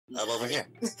I'm over here.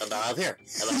 And now I'm here.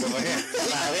 And I'm over here. And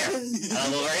now I'm here. And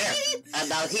I'm over here. And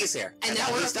now he's here. And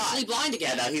now we're officially blind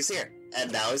again. And now he's here.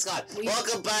 And now he's gone.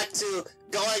 Welcome back to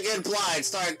Going In Blind,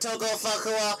 starring Toko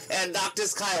Fakua and Dr.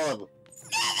 Skylum.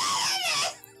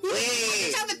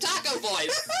 Let's have the taco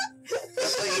voice.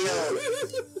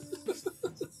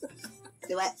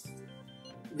 Do what?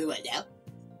 Do it now.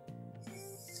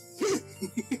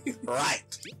 Right.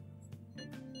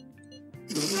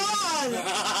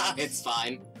 God! It's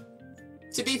fine.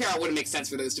 To be fair, it wouldn't make sense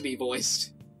for those to be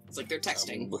voiced. It's like they're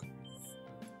texting.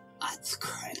 That's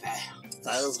creepy.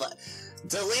 That was my...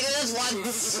 Delete it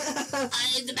once!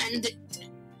 I demand it.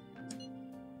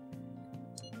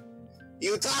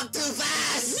 You talk too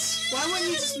fast! Why wouldn't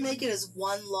you just make it as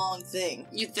one long thing?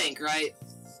 You'd think, right?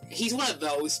 He's one of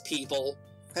those people.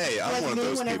 Hey, I'm like one of me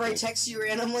those whenever people. I text you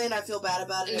randomly and I feel bad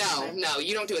about it. No,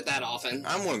 you don't do it that often.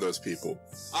 I'm one of those people.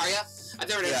 Are ya? I've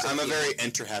never noticed. Yeah, I'm a very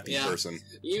enter-happy Yeah. person.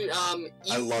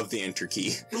 I love the enter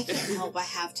key. I can't help. I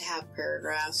have to have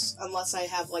paragraphs unless I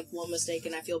have like one mistake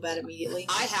and I feel bad immediately.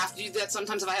 I have to do that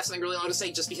sometimes if I have something really long to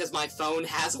say, just because my phone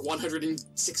has a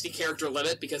 160 character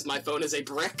limit because my phone is a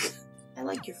brick. I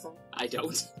like your phone. I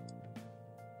don't.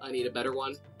 I need a better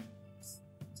one.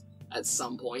 At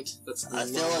some point. That's I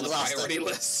feel on the exhausted. priority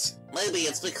list. Maybe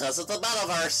it's because of the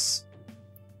metaverse.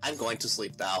 I'm going to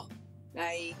sleep now.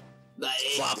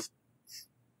 Flop.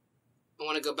 I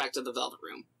want to go back to the Velvet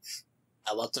Room.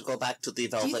 I want to go back to the Do you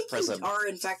Velvet think Prison. you are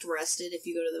in fact rested if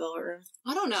you go to the Velvet Room?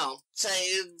 I don't know.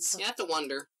 Chains. You have to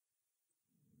wonder.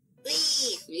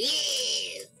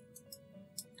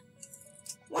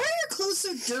 Why are your clothes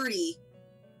so dirty?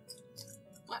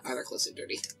 Why are their clothes so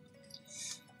dirty?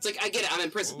 It's like, I get it, I'm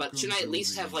in prison, but shouldn't I at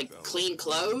least have, like, clean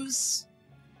clothes?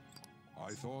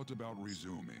 I thought about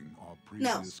resuming our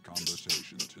previous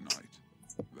conversation tonight.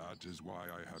 That is why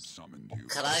I have summoned you.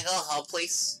 Can I go home,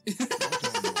 please? What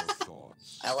are your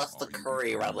thoughts? I left the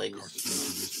curry running.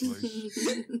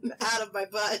 Out of my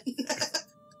butt.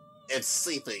 It's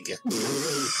sleeping.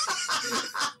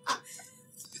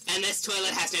 And this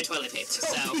toilet has no toilet paper,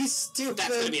 Don't so be stupid.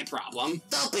 that's gonna be a problem.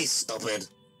 Don't be stupid.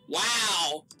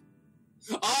 Wow!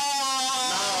 No,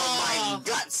 Oh! my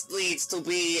guts needs to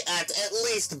be at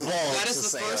least bold That to is the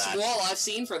say first that. wall I've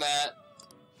seen for that.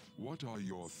 What are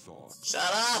your thoughts? Shut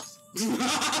up!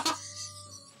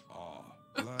 Ah,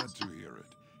 glad to hear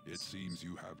it. It seems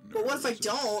you have no. But what if I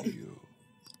don't?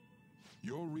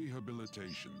 Your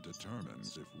rehabilitation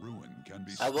determines if ruin can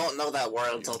be. I won't know that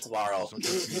word until tomorrow. What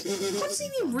does he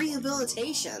mean,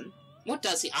 rehabilitation? What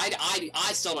does he? I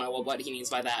still don't know what he means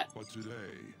by that. But today,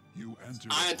 you enter.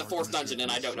 I'm at the fourth dungeon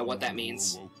and I don't know what that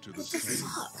means. To the same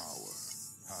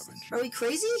power, haven't you? Are we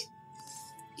crazy?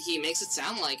 He makes it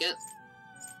sound like it.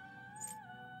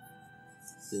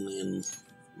 You mean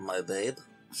my babe?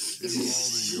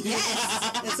 Yes!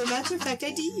 As a matter of fact,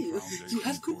 I do. You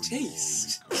have good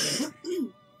taste.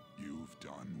 You've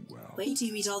done well. Wait till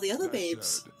you meet all the other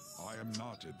babes. I am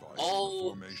not advising All-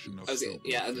 the formation of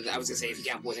I was gonna say, if you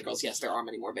count boys and girls, yes, there are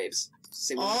many more babes.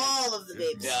 Same with All of the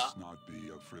babes. Yeah. It must not be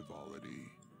a frivolity,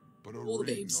 but a all the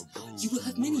ring babes. of those You will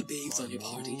have many who babes by on your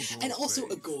party, rules and of also a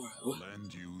faith Goro.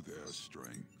 lend you their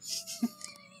strength.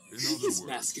 In other His words,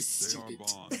 mask is they are stupid.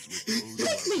 bonds with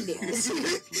those Like my who have nose. gone to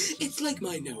places. It's like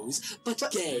my nose, but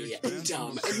gay and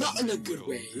dumb, and not in a good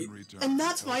way. And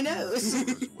that's my nose.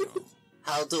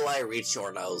 How do I reach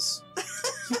your nose?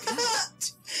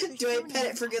 Do I pet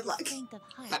it for good luck? Strength of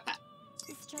heart.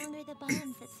 The stronger the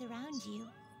bonds that surround you,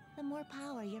 the more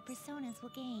power your personas will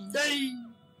gain.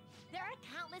 There are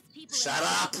countless people. Shut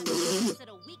up! That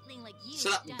a weakling like you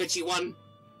Shut up, does. bitchy one.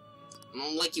 I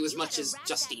don't like you as You much gotta as wrap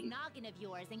Justine. That noggin of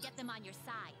yours and get them on your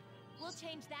side. We'll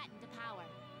change that into power.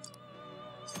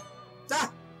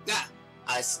 Ah! Ah,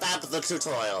 I stabbed the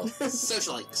tutorial.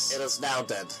 socialites. It is now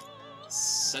dead.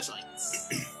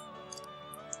 Socialites.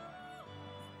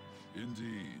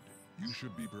 Indeed, you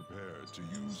should be prepared to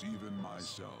use even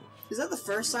myself. Is that the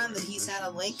first time that he's had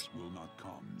a link? Will not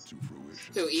come to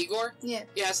fruition. Who, Igor? Yeah.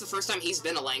 Yeah, it's the first time he's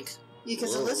been a Link.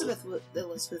 Because Whoa. Elizabeth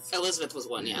Elizabeth was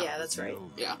one, yeah. Yeah, that's right.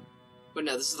 Well, Yeah. But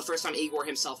no, this is the first time Igor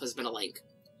himself has been a Link.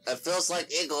 It feels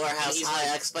like Igor has He's high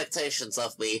like- expectations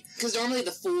of me. Because normally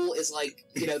the Fool is like,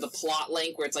 you know, the plot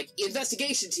link where it's like,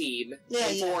 investigation team. Yeah,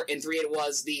 and yeah. 4 and 3 it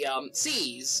was the,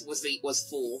 C's was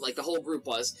Fool, like the whole group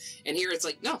was. And here it's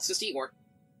like, no, it's just Igor.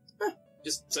 Huh.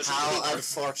 Just social How Igor.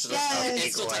 unfortunate Yes. of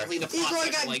It's still Igor. technically the plot Igor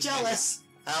section, got like, jealous.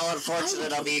 How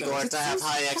unfortunate of Igor to have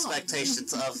high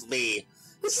expectations of me.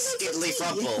 Skidly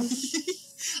Frumple.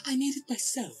 I made it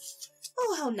myself.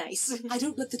 Oh, how nice. I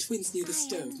don't let the twins near the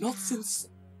stove, not since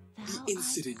Thou the art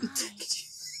incident.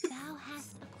 I. Thou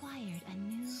hast acquired a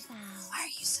new vow. Why are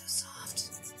you so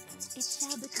soft? It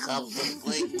shall become Come with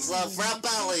wings of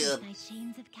rebellion. by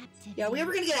chains of captivity. Yeah, we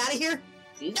ever gonna get out of here?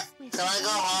 Nope. With Can I go the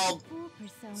home? Fool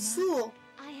persona, Fool.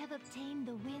 I have obtained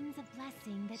the winds of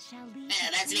blessing that shall lead Yeah,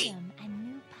 to that's me. freedom and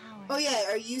new power. Oh yeah,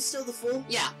 are you still the fool?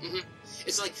 Yeah,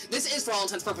 It's like, this is for all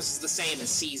intents and purposes the same as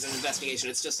Season Investigation.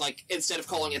 It's just like, instead of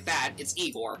calling it that, it's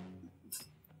Igor.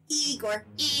 Igor,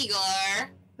 Igor!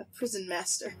 a prison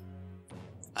master.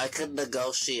 I can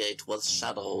negotiate with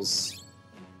shadows.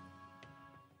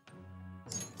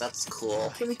 That's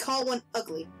cool. Can we call one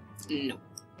ugly? No.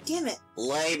 Damn it.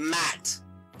 Lay mat.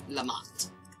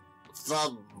 Lamont.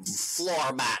 The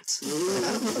floor mat.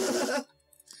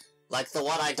 Like the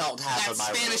one I don't have That's in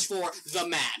my Spanish room. for the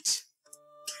mat.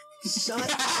 Shut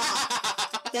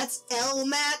up. That's El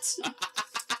Mat.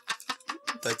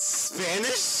 That's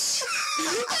Spanish?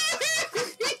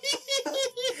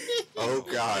 Oh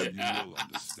god. You will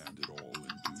understand it all in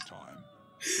due time.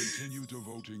 Continue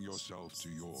devoting yourself to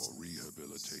your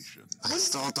rehabilitation. I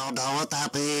still don't know what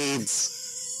that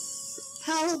means.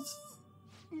 Help.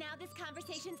 Now this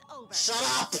conversation's over. Shut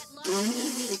up! Get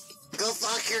lost. Go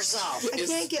fuck yourself. I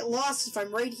can't get lost if I'm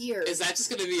right here. Is that just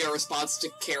gonna be a response to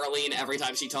Caroline every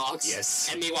time she talks? Yes.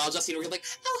 And meanwhile, Justine will be like,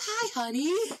 oh, hi,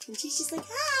 honey. And she's just like,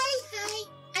 hi,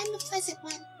 I'm the pleasant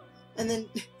one. And then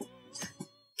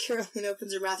Caroline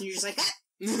opens her mouth and you're just like,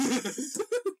 ah!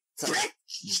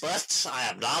 But I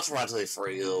am not ready for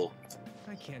you.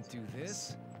 I can't do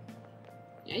this.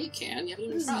 Yeah, you can. You haven't This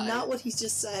even is tried. not what he's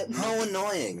just said. How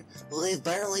annoying. We've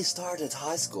barely started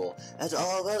high school, and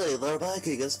already they're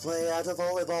making us play at a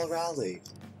volleyball rally.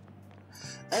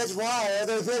 And why are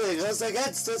they pitting us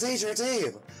against the teacher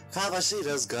team?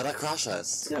 Kamashita's gonna crush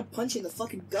us. He's gonna punch you in the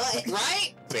fucking gut.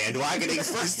 Right? Bandwagoning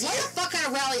first What year. the fuck kind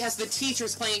of rally has the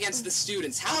teachers playing against the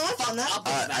students? How Oh, I've fucked done that. up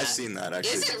is that? I've seen that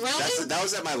actually. Is it really? That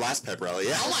was at my last pep rally,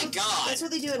 yeah. Oh my god. That's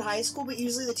what they do in high school, but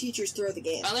usually the teachers throw the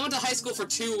game. I only went to high school for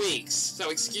 2 weeks,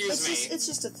 so excuse me. It's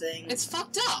just a thing. It's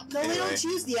fucked up. No, they Anyway. don't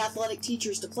choose the athletic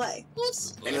teachers to play.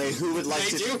 Anyway, who would like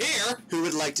They to do here. who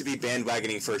would like to be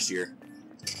bandwagoning first year?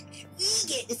 We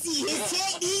get to see his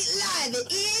technique live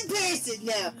and in person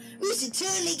now. We should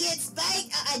totally get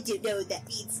Spike. I don't know what that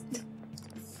means.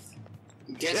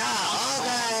 Get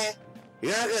Okay.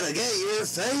 You're gonna get your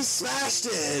face smashed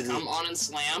in. Come on and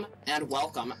slam, and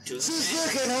welcome to the Just stage.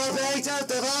 look at how banged up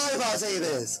the volleyball team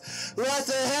is. What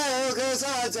the hell goes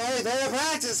on during their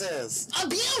practices?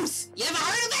 Abuse! You ever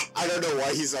heard of it? I don't know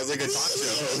why he sounds like a talk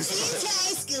show It's host.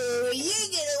 high school where you're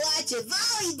gonna watch a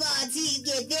volleyball team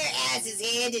get their asses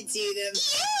handed to them.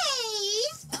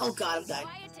 Yay! Oh god, I'm dying.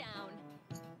 Quiet down.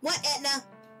 What, Etna?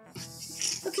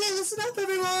 Okay, listen up,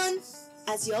 everyone.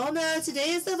 As you all know, today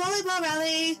is the volleyball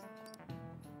rally.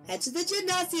 Head to the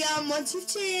gymnasium once you've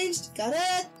changed. Got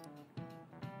it?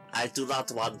 I do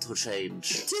not want to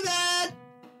change. Too bad.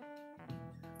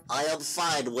 I am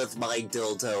fine with my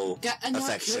dildo Got a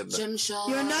affection. gym shot.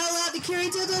 You're not allowed to carry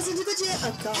dildos into the gym.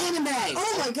 Oh god. Anime!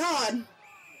 Oh my god.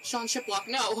 Sean Shiplock,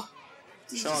 no.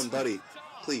 Sean, buddy,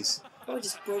 please. Oh, I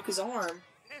just broke his arm.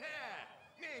 Yeah,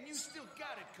 man, you still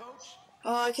got it, coach.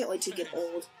 Oh, I can't wait to get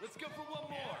old. Let's go for one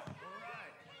more.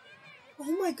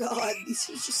 Oh my god, these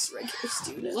are just regular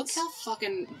students. Look how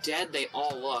fucking dead they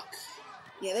all look.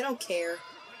 Yeah, they don't care.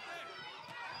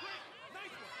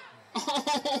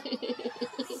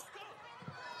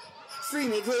 Free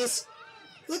me, please.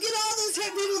 Look at all those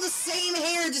people with the same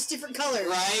hair, just different colors.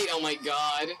 Right? Oh my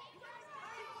god.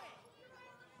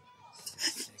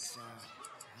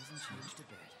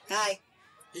 Hi.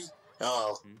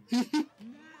 Hello.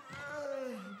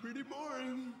 Pretty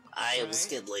boring. I am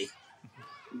Skidley.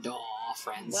 Aw,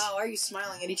 friends. Wow, why are you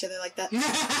smiling at each other like that?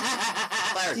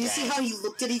 Fire Do you see gang. how he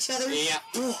looked at each other? Yeah.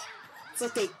 Ugh. It's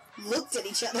like they looked at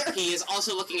each other. He is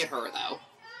also looking at her, though.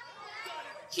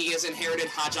 He has inherited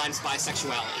Hajime's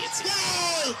bisexuality, it seems.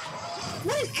 Yay!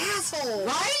 What an asshole!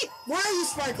 Right? Why are you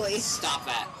sparkly? Stop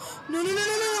that. No, no, no,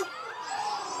 no, no!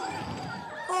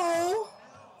 Oh.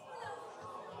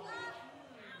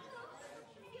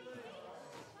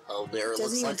 Oh, there it Doesn't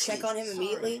looks even like check on him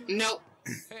immediately? Nope.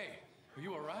 Hey, are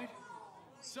you alright?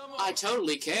 Someone I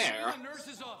totally in care. the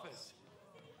nurse's office.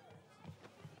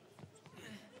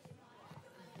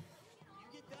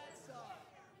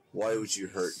 Why would you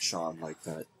hurt Sean like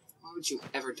that? Why would you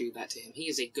ever do that to him? He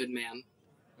is a good man.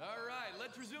 Alright,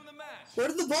 let's resume the match. Where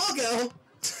did the ball go?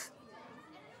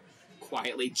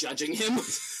 Quietly judging him.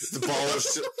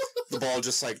 The ball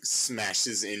just like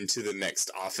smashes into the next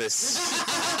office.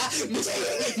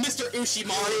 Mr.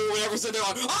 Ushimaru, whatever's in there,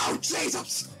 like, oh,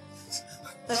 Jesus!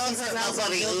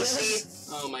 Nobody, Ushi.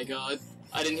 Oh my god.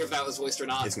 I didn't hear if that was voiced or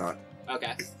not. It's not.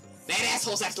 Okay. That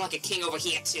asshole's acting like a king over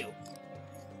here, too.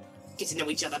 get to know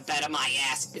each other better, my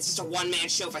ass. It's just a one-man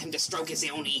show for him to stroke his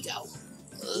own ego.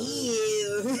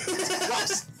 Ew.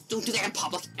 Gross. Don't do that in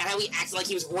public. And how he acted like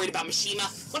he was worried about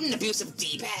Mishima. What an abusive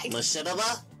D-bag.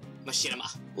 Machinima?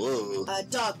 Machinima. Ooh.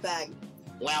 Dog bag.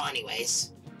 Well,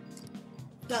 anyways.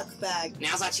 Duck bag.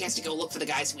 Now's our chance to go look for the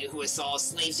guys who saw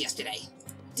slaves yesterday.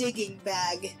 Digging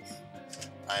bag.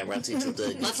 I'm ready to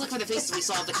dig. Let's look for the faces we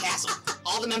saw at the castle.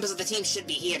 All the members of the team should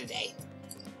be here today.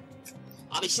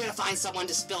 I'll be sure to find someone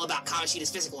to spill about Kamoshida's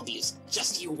physical abuse.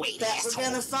 Just you wait, Bet asshole. we're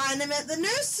gonna find him at the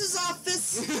nurse's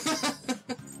office.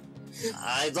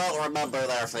 I don't remember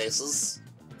their faces.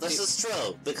 This is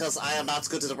true, because I am not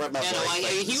good at remembering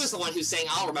things. He was the one who's saying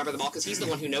I'll remember them all, because he's the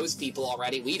one who knows people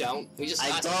already. We don't. We just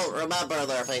I don't remember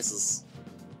their faces.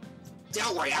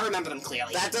 Don't worry, I remember them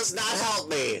clearly. That does not help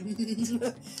me.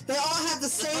 They all have the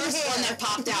same The first hair. one that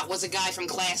popped out was a guy from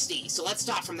Class D, so let's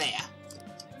start from there.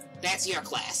 That's your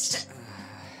class.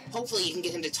 Hopefully you can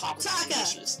get him to talk without any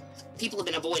issues. People have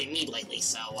been avoiding me lately,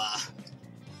 so,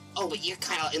 Oh, but you're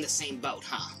kinda in the same boat,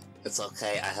 huh? It's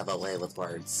okay, I have a way with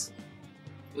words.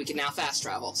 We can now fast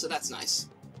travel, so that's nice.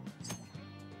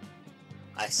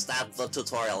 I stabbed the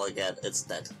tutorial again, it's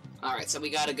dead. Alright, so we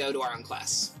gotta go to our own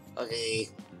class. Okay.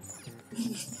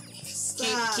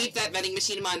 Keep that vending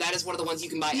machine in mind, that is one of the ones you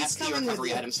can buy He's SP coming recovery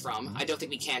with you. items from. I don't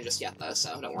think we can just yet, though,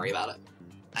 so don't worry about it.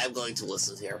 I'm going to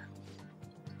listen here.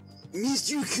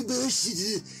 Mr.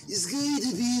 Kamashida is going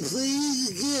to be playing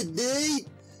again, Knight.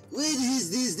 When is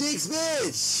this next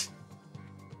match?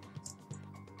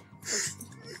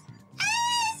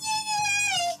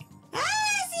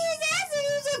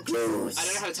 I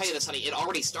don't know how to tell you this, honey. It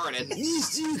already started.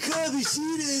 Mr.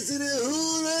 Kamashida is at a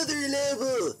whole other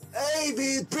level. I'm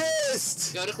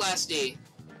impressed. Go to Class D.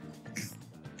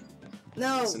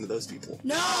 No. Listen to those people.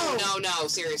 No. No,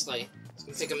 seriously. It's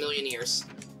gonna take a million years.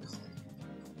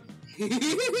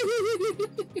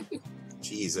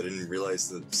 Jeez, I didn't realize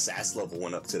the sass level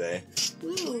went up today.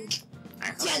 Ooh. I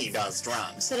heard he does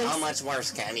drugs. But How much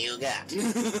worse can you get?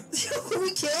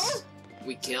 We killed?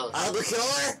 We killed. I'm a killer?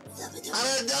 I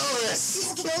didn't know this!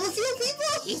 He's killed a few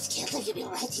people? He's killed a few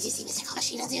people, right? Did you see Mr.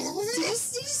 Kamashida do Did you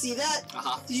see that?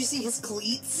 Uh-huh. Did you see his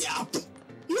cleats? Yeah.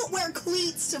 You don't wear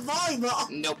cleats to volleyball.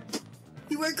 Nope.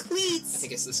 You wear I cleats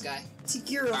think it's this guy. to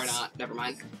girls. Or not. Never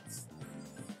mind.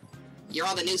 You're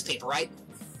on the newspaper, right?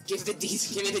 Give me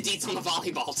the deets on the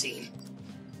volleyball team.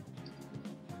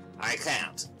 I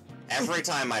can't. Every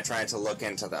time I try to look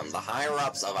into them, the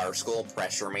higher-ups of our school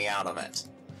pressure me out of it.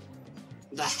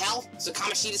 The hell? So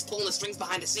Kamoshida's pulling the strings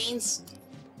behind the scenes?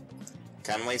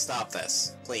 Can we stop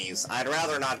this? Please, I'd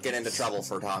rather not get into trouble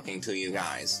for talking to you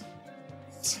guys.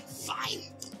 Fine.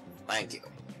 Thank you.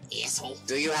 Asshole.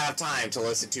 Do you have time to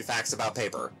listen to facts about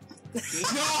paper? No!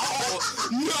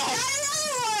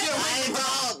 I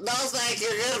don't! No thank you,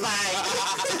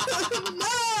 goodbye!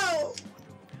 No!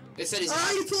 They said he's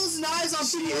Alright, he pulls knives on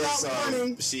people without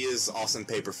warning. She is awesome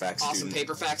paper facts awesome student.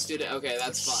 paper fact student. Okay,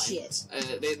 that's fine.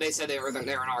 Shit. They said they're in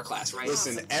our class, right?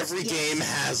 Listen, every game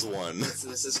has one.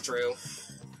 This is true.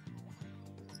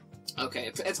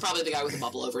 Okay, it's probably the guy with the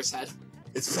bubble over his head.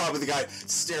 It's probably the guy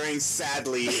staring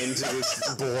sadly into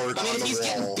his board I mean, on if the he's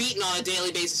getting wall. beaten on a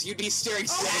daily basis, you'd be staring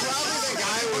sadly.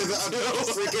 Probably the guy with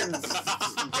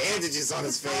freaking bandages on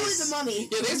his Probably the face. money.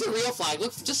 Yeah, there's a real flag.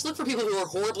 Just look for people who are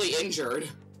horribly injured.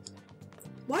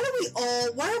 Why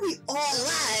are we all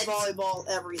volleyball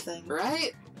everything?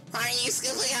 Right? Are you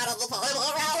scooping out of the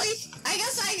volleyball rally? I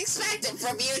guess I expect it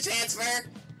from you, Transfer.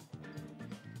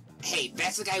 Hey,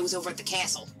 that's the guy who was over at the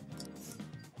castle.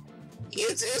 You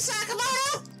too,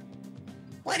 Sakamoto?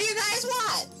 What do you guys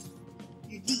want?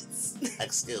 You deets.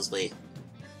 Excuse me.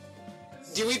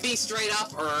 Do we be straight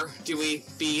up, or do we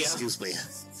be... Excuse me.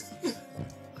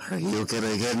 Are you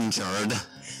gonna get injured?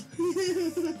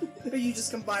 Are you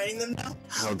just combining them now?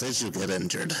 How did you get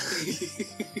injured?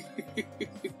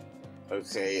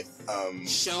 Okay,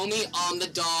 Show me on the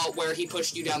doll where he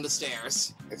pushed you down the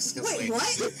stairs. Excuse Wait, me. what?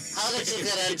 How did you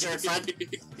get injured, friend?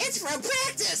 It's from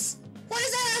practice! What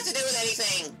does that have to do with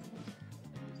anything?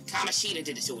 Kamoshida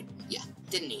did it to it. Yeah,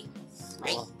 didn't he?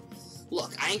 Right? Well-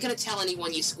 Look, I ain't gonna tell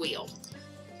anyone you squealed.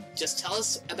 Just tell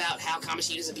us about how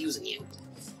Kamoshida's abusing you.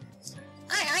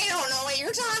 I don't know what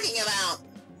you're talking about.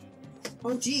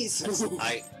 Oh, jeez.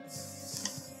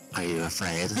 Are you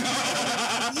afraid?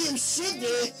 You should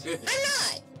be. I'm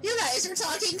not. You guys are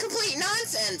talking complete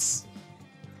nonsense.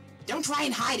 Don't try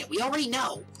and hide it. We already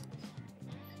know.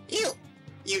 You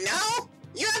know?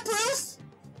 You have proof?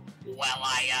 Well,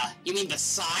 you mean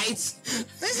besides?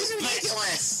 This is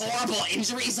ridiculous. Horrible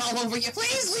injuries all over you.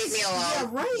 Please leave me alone. Yeah,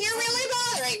 right. You're really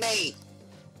bothering me.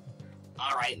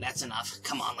 Alright, that's enough.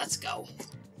 Come on, let's go.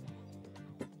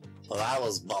 Well, that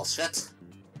was bullshit.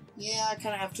 Yeah, I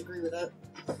kind of have to agree with that.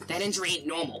 That injury ain't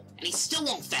normal, and he still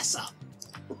won't fess up.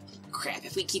 Crap,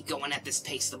 if we keep going at this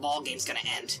pace, the ball game's gonna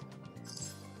end.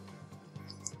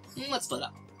 Let's split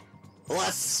up.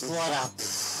 Let's split up.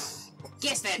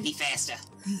 Guess that'd be faster.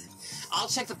 I'll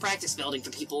check the practice building for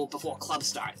people before clubs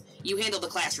start. You handle the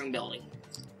classroom building.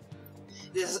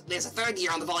 There's a third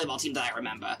year on the volleyball team that I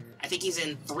remember. I think he's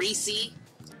in 3C.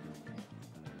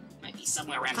 Might be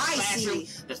somewhere around the classroom.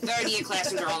 The third year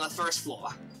classrooms are on the first floor.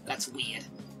 That's weird.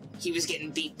 He was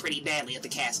getting beat pretty badly at the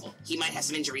castle. He might have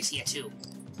some injuries here too.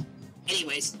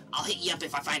 Anyways, I'll hit you up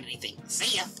if I find anything.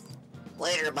 See ya!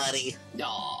 Later, buddy.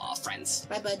 Aw, friends.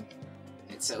 Bye, bud.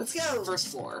 And so, Let's go. First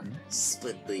floor.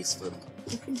 Split B, split.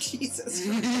 Jesus.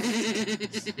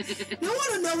 No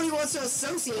one, nobody wants to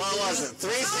associate. What was it?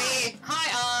 3C?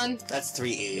 Hi, On. That's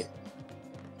 3E.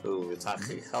 Ooh,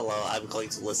 talking. Hello, I'm going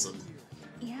to listen.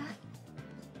 Yeah?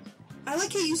 I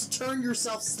like how you turn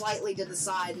yourself slightly to the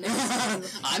side.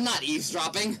 I'm not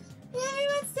eavesdropping.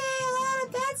 Everyone say a lot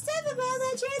of bad stuff about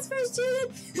that transfer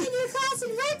student in your class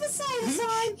and right beside us,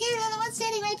 On. You're the one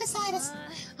standing right beside us.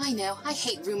 I know, I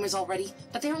hate rumors already,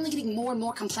 but they're only getting more and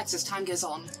more complex as time goes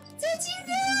on. Did you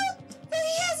know that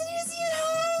he has an Uzi at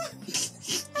home?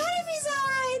 I wonder if he's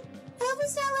alright. I hope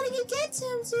he's not letting it get to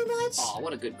him too much. Aw,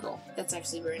 what a good girl. That's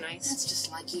actually very nice. That's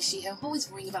just like you, Shiho. Always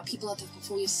worrying about people other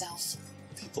before yourself.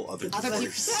 People other Other than people,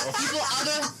 yourself.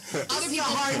 other people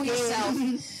before yourself.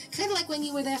 Kind of like when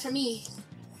you were there for me.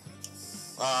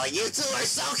 You two are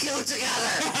so cute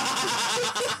together!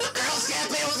 Girls can't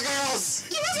be with girls!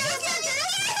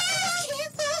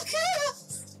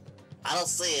 I don't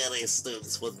see any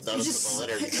students with notable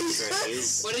literature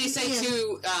issues. What did he say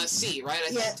to C, right?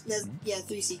 Yeah,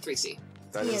 3C. 3C.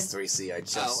 That is 3C. I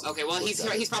just. Oh, okay. Well, he's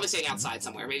probably staying outside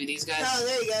somewhere. Maybe these guys. Oh,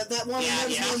 there you go. That one.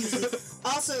 Yeah.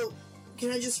 Also,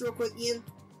 can I just real quick, Ian?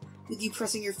 With you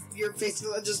pressing your face to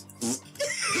the just.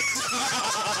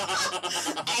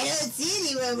 I don't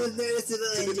see anyone with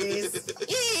noticeable injuries.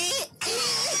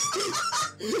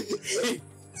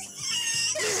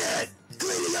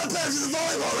 Cleaning up after the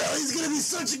volleyball rally is gonna be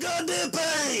such a goddamn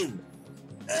pain!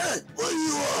 What do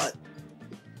you want?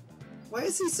 Why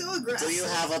is he so aggressive? Do you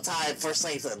have a time for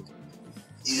Satan?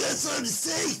 You got something to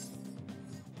say?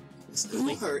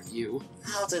 Who hurt you?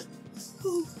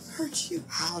 Who hurt you?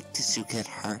 How did you get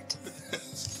hurt?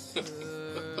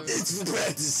 It's for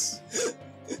practice.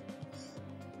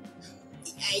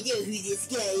 I know who this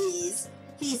guy is.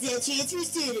 He's that transfer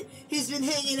student who's been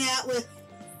hanging out with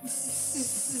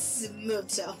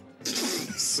Moto.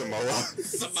 Samoa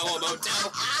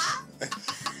Moto.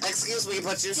 Excuse me,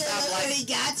 but you sound like...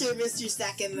 Arigato, Mr.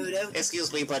 Sakamoto.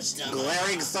 Excuse me, but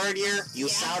glaring third year, you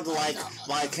sound like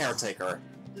my caretaker.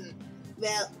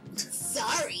 Well,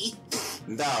 sorry.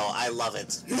 No, I love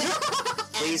it.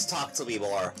 Please talk to me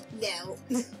more. No.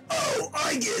 Oh,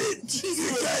 I get it. Jesus.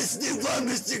 You guys snoop on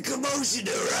Mr.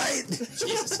 Commotioner, right?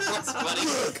 Jesus Christ, buddy.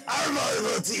 Look, our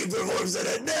volleyball team performs at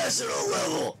a national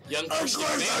level. Young Of Christian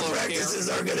course, Bale our over practices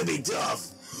are going to be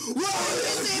tough.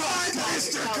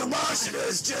 Mr. Commotioner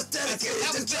is just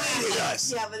dedicated to training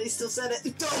us. Yeah, but he still said it.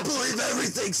 Don't believe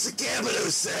everything Sakamoto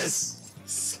says.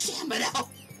 Scamino.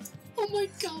 Oh my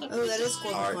god. Oh, that is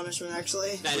corporal punishment,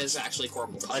 actually. That is actually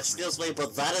corporal punishment. Excuse me,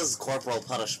 but that is corporal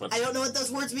punishment. I don't know what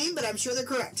those words mean, but I'm sure they're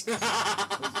correct. Who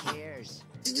cares?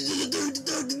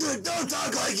 Don't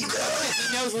talk like you know.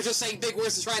 He knows we're just saying big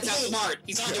words to try and sound smart.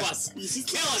 He's on to us. He's just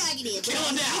Kill him. Kill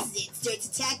him now. Starts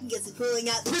attacking us and pulling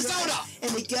out the Persona. drugs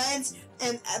and the guns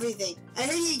and everything. I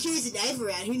heard he carries a knife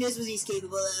around. Who knows what he's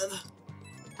capable of?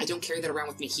 I don't carry that around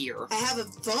with me here. I have a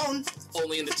phone.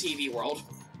 Only in the TV world.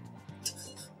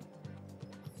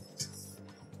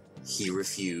 He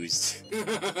refused.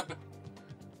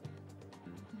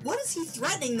 What is he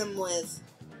threatening them with?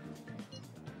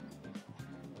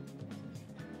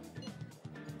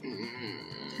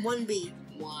 Mm. 1B.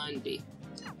 1B.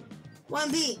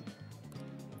 1B.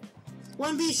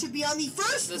 1B should be on the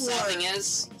first The floor. sad thing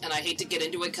is, and I hate to get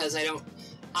into it because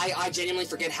I genuinely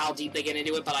forget how deep they get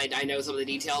into it, but I know some of the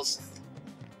details.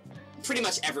 Pretty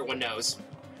much everyone knows.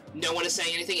 No one is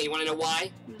saying anything, and you want to know why?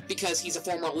 Because he's a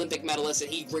former Olympic medalist,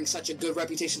 and he brings such a good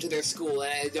reputation to their school,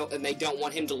 and they don't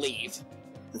want him to leave.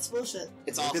 That's bullshit.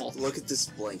 It's awful. Look at this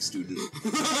blank student.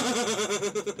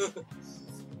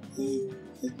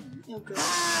 Oh, God.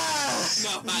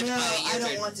 No, No, I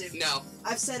don't want to. No.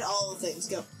 I've said all the things.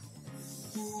 Go.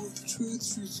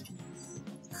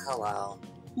 Hello.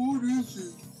 What is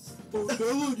it? I'll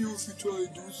tell on you if you try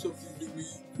and do something to me.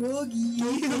 Froggy.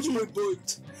 Don't touch my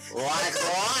butt. Like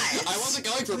what? I wasn't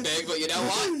going for big, but you know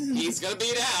what? He's gonna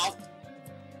be now.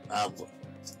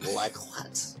 Like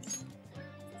what?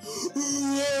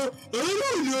 I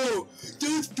don't know.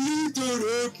 Just please don't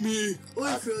hurt me. Or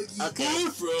Froggy. Okay.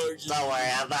 Poor Froggy. Don't worry,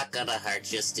 I'm not gonna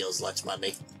hurt you. Steals lunch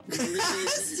money.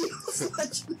 Steals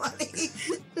lunch money.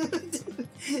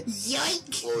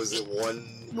 Yoink! What was it?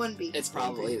 1B. It's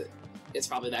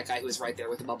probably that guy who was right there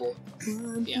with the bubble.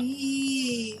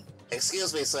 1B.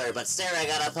 Excuse me, sir, but staring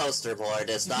at a poster board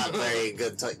is not very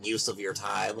good use of your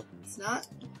time. It's not?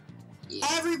 Yeah.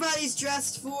 Everybody's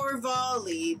dressed for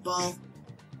volleyball.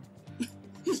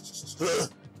 Huh?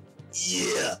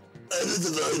 Yeah, I'm in the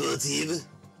volleyball team.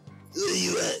 Where are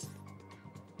you at?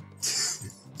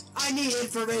 I need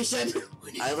information.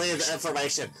 I need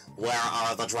information. Where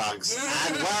are the drugs?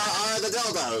 And where are the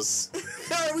dildos?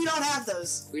 We don't have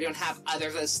those. We don't have either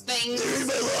of those things. They're in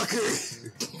my locker.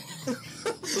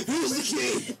 Here's the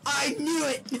key. I knew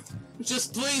it.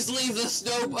 Just please leave the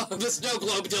snow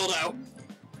globe dildo.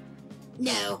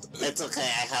 No, It's okay,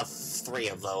 I have 3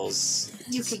 of those.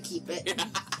 you can keep it.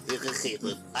 You can keep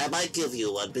it. I might give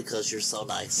you one because you're so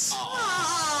nice.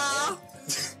 Aww.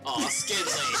 Aw,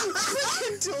 Skidly.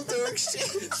 Dildo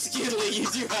exchange. Skidly, you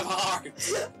do have a heart.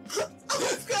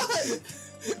 Oh God.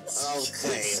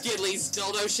 Okay. Skidly's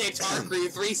dildo-shaped heart grew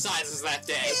 3 sizes that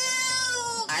day.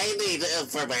 Ew. I need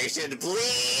information,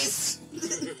 please!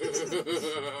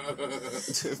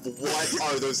 What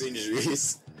are those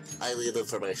injuries? I need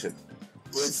information.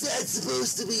 What's that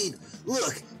supposed to mean?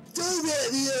 Look, don't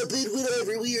wrap me up in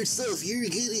whatever weird stuff you're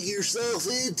getting yourself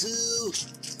into.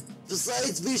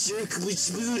 Besides, Mr.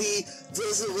 Kwichbooty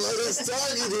doesn't want us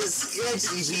talking to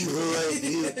sketchy people like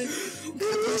you.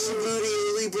 Mr. Booty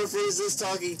only prefers us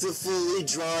talking to fully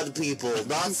drawn people,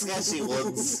 not sketchy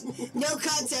ones. No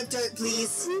concept art,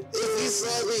 please. If he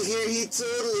saw me here, he'd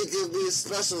totally give me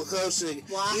special coaching.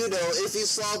 What? You know, if he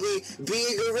saw me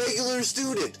being a regular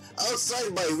student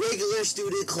outside my regular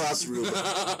student classroom.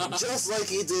 Just like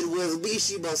he did with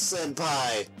Mishima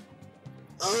Senpai.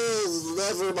 Oh,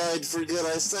 never mind, forget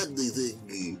I said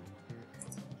anything.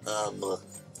 I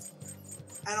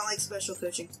don't like special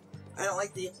coaching. I don't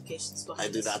like the implications behind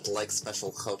I do not like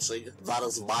special coaching. That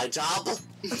is my job.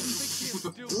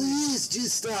 Please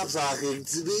just stop talking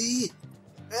to me.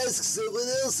 Ask someone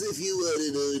else if you want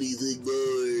to know anything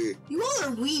more. You all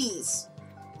are weenies.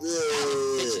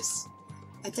 Bitches.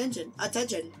 Attention,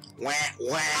 attention. Wah,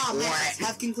 wah, All wah. matches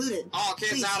have concluded. All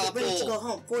kids Please out get of the ready to go pool.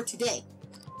 home for today.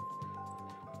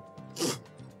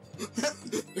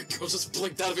 The girl just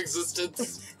blinked out of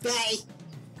existence. Bye.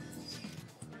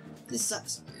 This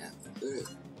sucks.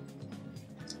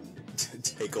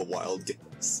 Take a wild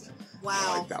guess. I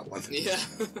Wow. like that one. Yeah.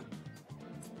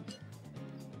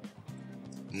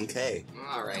 Okay.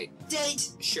 Alright. Date.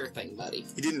 Sure thing, buddy.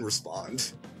 He didn't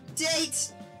respond.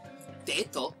 Date.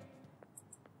 Dato.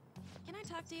 Can I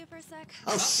talk to you for a sec?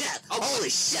 Oh shit! Oh. Holy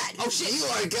shit! Oh, shit. You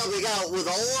are coming out with a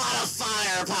lot of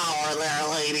firepower there,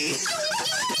 lady!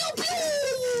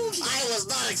 I was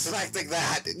not expecting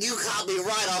that! You caught me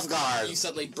right off guard! You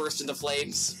suddenly burst into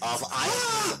flames.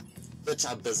 Bitch,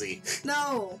 I'm busy.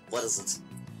 No. What is it?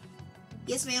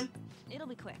 Yes, ma'am. It'll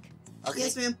be quick. Okay,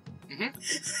 Yes, ma'am.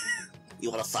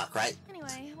 you wanna fuck, right?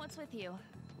 Anyway, what's with you?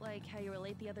 Like how you were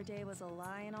late the other day was a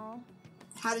lie and all?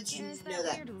 How did you There's know that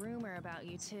that? weird rumor about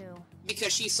you too.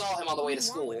 Because she saw him on the way to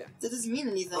school. That doesn't mean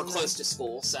anything. Or though. close to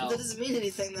school, so... That doesn't mean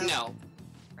anything, though. No.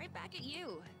 Right back at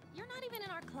you. You're not even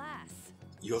in our class.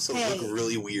 You also Hey. look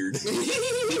really weird.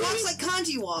 He walks like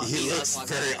kanji walks. He He does looks walk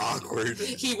very like- awkward.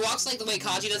 He walks like the way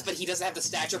Kanji does, but he doesn't have the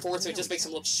stature for it, so it just makes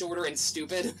him look shorter and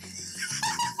stupid.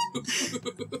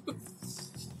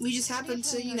 We just happen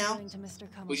to, you know.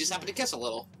 We just happen to kiss a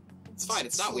little. It's fine,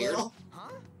 it's not weird. Little. Huh?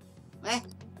 Eh.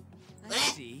 I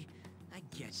see. I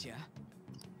getcha.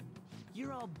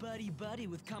 You're all buddy-buddy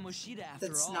with Kamoshida after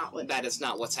That's all. not what. That is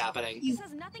not what's happening. This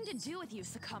has nothing to do with you,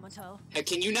 Sakamoto. And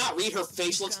can you not read her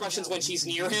facial expressions when she's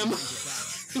near him?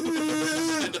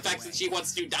 And the fact that she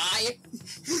wants to die?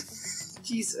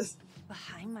 Jesus.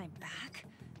 Behind my back?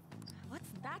 What's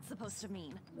that supposed to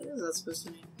mean? What is that supposed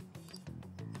to mean?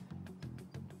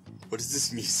 What is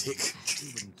this music?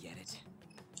 You wouldn't get it.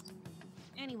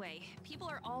 Anyway, people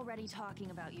are already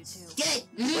talking about you two. Gay!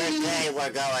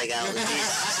 We're going out.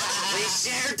 We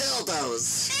share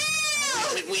dildos!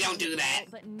 We don't do that.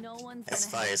 But no one's As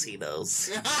gonna far have as he knows.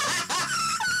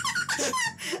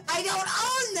 I don't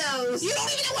own those! You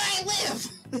don't even know where I live!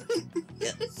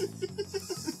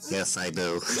 Yes, I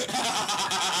do.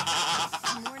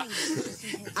 morning.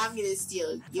 I'm gonna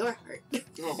steal your heart.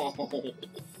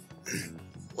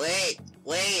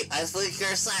 Wait, I think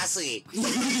you're sassy. I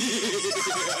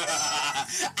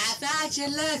thought you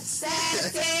looked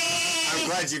sassy! I'm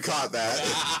glad you caught that.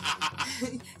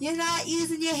 You're not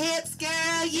using your hips,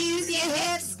 girl. Use your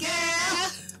hips,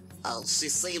 girl. Oh, she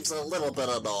seems a little bit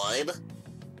annoyed.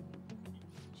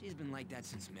 She's been like that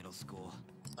since middle school.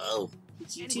 Oh.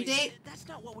 Did you two date? That's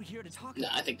not what we're here to talk No,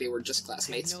 about. I think they were just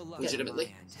classmates, No luck legitimately.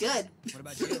 on my end. Good. What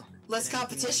about you? Less Did anything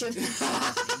competition.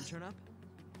 like turn up?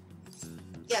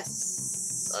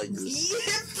 Yes. I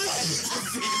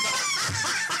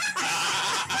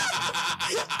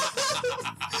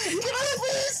Can I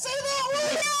please say that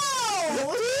word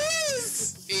now?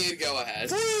 Please. Ian, go ahead.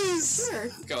 Please. Sure.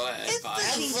 Go ahead. Fine.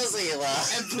 Emphysema.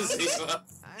 Emphysema.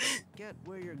 I don't get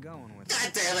where you're going with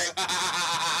God damn it.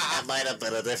 That might have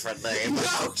been a different name.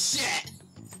 Oh shit!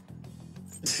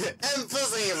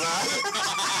 Emphysema.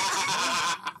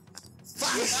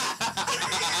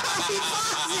 Be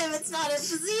positive, it's not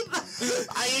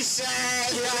emphysema. Are you sure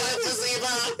it's not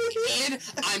emphysema? Ian,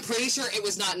 I'm pretty sure it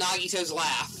was not Nagito's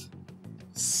laugh.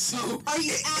 So... Are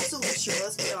you absolutely sure?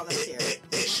 Let's be honest here.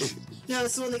 No,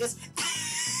 it's the one that goes.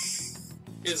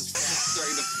 It's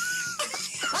during the...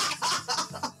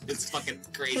 It's fucking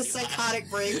crazy. His psychotic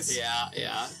breaks. Yeah,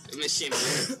 yeah. Mishima.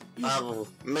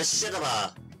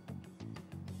 Machinima.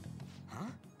 Huh?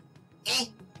 Eh.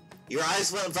 Your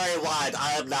eyes went very wide.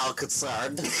 I am now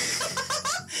concerned.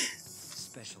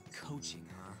 Special coaching,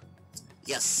 huh?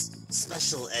 Yes,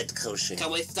 special ed coaching.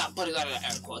 Can we stop putting on an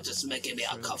air quote just making me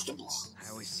uncomfortable? I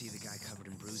always see the guy covered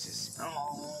in bruises.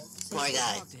 Oh. Poor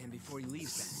guy. Talk to him before he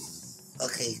leaves then.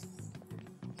 Okay.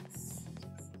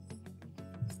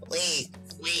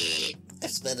 Wee. They're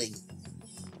spinning.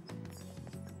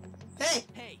 Hey,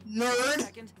 Hey, nerd.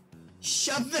 second.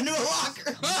 Shove into a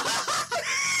locker.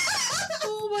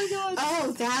 Oh my god.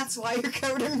 Oh, that's why you're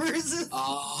covered in bruises.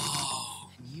 Oh.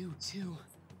 And you too.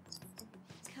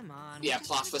 Come on. Yeah, we're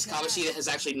plot just twist. guys. Kamoshida has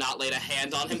actually not laid a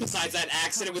hand on him besides that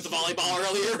accident with the volleyball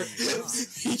earlier.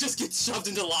 He just gets shoved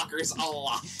into lockers a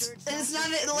lot. And it's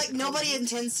not like nobody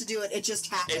intends to do it. It just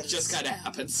happens. It just kind of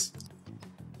happens.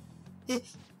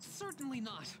 Certainly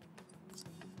not.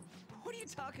 What are you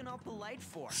talking all polite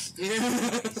for?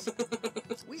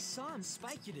 We saw him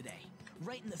spike you today,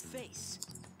 right in the face.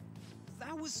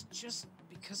 That was just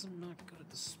because I'm not good at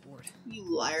the sport. You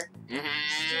liar.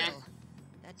 Still,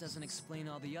 that doesn't explain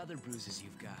all the other bruises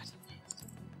you've got.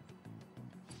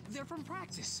 They're from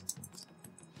practice.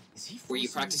 Is he Were you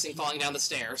forcing practicing you- falling down the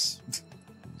stairs?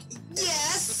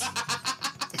 Yes.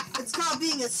 It's called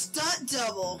being a stunt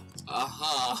double.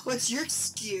 Uh-huh. What's your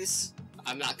excuse?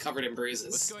 I'm not covered in What's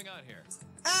bruises. going on here?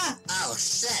 Ah! Oh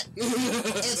shit!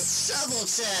 It's Shovel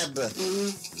Chib!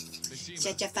 Mishima,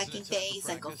 Shut your isn't it fucking time for face,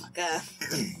 Uncle practice?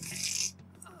 Fucker.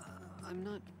 I'm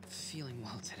not feeling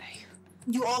well today.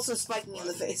 You also spiked me in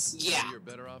the face. Yeah. You're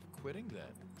better off quitting then.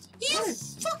 You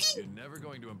fucking You're never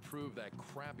going to improve that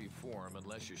crappy form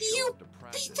unless you You show up to beat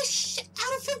practice. the shit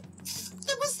out of him.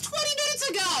 That was 20 minutes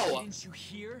ago. Didn't you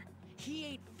hear? He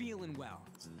ain't feeling well.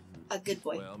 A good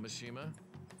boy. Well, Mishima,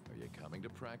 are you coming to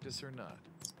practice or not?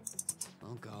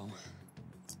 I'll go.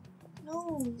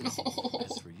 No.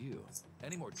 As for you,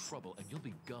 any more trouble and you'll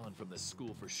be gone from this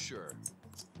school for sure.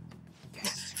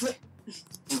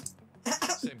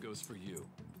 Same goes for you.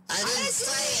 I didn't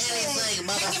say anything,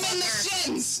 Kick him in the motherfucker!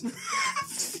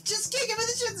 shins. Just kick him in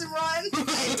the shins and run.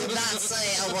 I did not say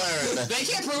a word. They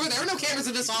can't prove it. There are no cameras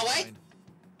in this hallway.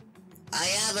 I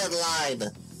am in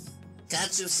line.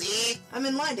 Can't you see? I'm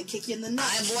in line to kick you in the I'm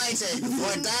nuts. waiting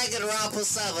for Danganronpa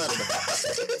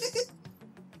 7.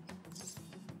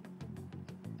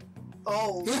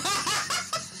 Oh.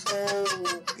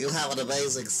 Oh. You have an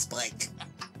amazing spike.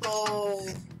 Oh.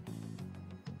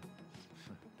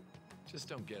 Just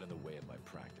don't get in the way of my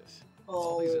practice. Oh.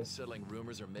 All these unsettling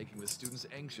rumors are making the students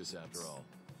anxious after all.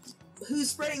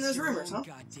 Who's spreading those rumors, huh?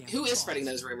 Goddamn Who is fault. spreading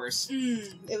those rumors?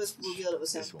 It was revealed it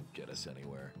was him. This won't get us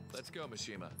anywhere. Let's go,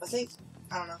 Mishima. I think.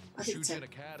 I don't know. I think it's Shujin him.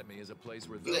 Academy is a place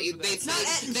where They, those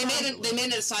they made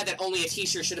it decide that only a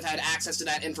teacher should have had access to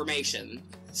that information.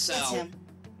 So,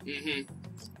 It's him.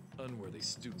 unworthy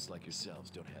students like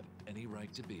yourselves don't have any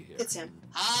right to be here. It's him.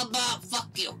 How about fuck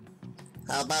you?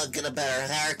 How about get a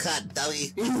better haircut,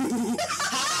 dummy? How about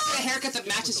get a haircut that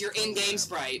matches your in-game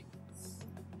sprite?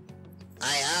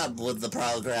 I am with the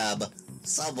program.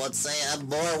 Some would say I'm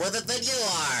more with it than you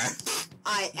are.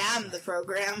 I am the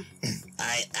program.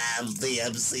 I am the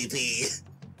MCP.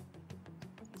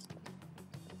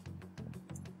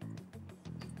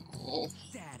 Oh.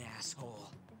 That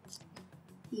asshole.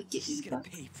 You get He's you gonna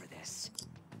fuck. pay for this.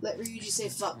 Let Ryuji say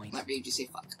fuck. Let me just say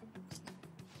fuck.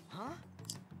 Huh?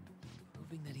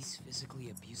 Proving that he's physically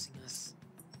abusing us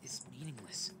is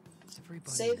meaningless.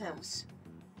 Everybody Save him. knows.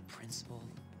 Principal,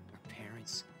 our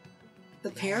parents. The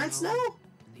they all parents know, know?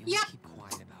 and they only Yep. keep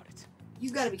quiet about it.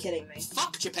 You've got to be kidding me.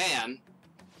 Fuck Japan.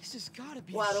 This has gotta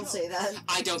be Wow, don't say that.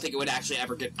 I don't think it would actually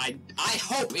ever get... I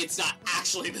hope it's not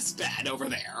actually this bad over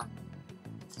there.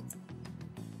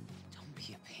 Don't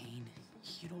be a pain.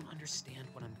 You don't understand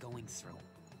what I'm going through.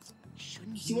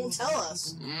 Shouldn't He won't tell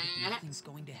us. Nothing's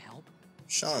going to help.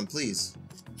 Sean, please.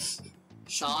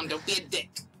 Sean, don't be a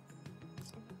dick.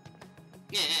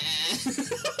 He's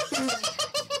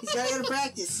gotta go to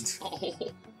practice. Oh.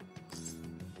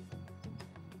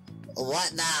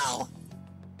 What now?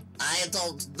 I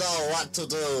don't know what to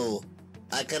do.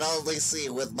 I can only see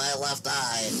with my left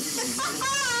eye.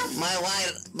 my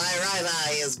right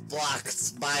eye is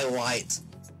blocked by white.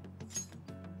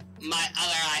 My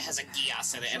other eye has a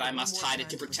geas in it, and I must hide it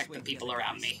to protect the people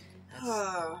around me.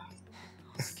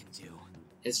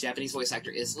 His Japanese voice actor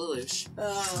is Lelouch.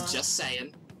 Just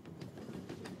saying.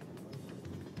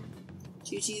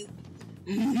 Choo-choo.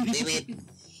 Beep beep.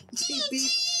 Beep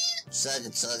beep. Chug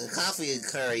coffee and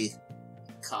curry.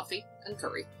 Coffee and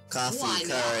curry. Coffee Why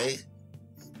curry.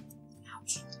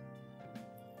 Ouch.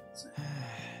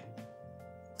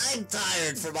 I'm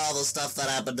tired from all the stuff that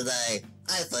happened today.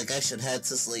 I think I should head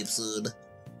to sleep soon.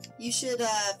 You should,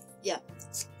 yeah.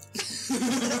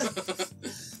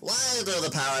 Why do the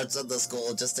parents in the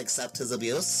school just accept his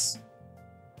abuse?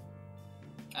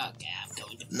 Okay, I'm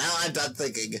going to... Now I'm done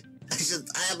thinking.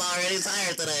 I am already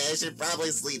tired today. I should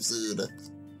probably sleep soon.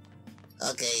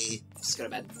 Okay. Just go to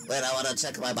bed. Wait, I want to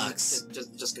check my box.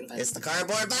 Just go to bed. It's the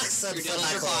cardboard box. Your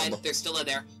deals are fine. They're still in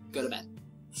there. Go to bed.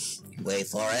 Wait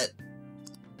for it.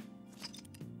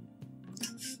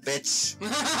 Bitch.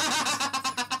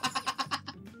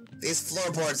 These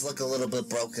floorboards look a little bit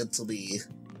broken to me.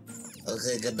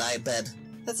 Okay, good night, bed.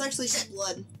 That's actually just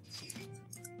blood.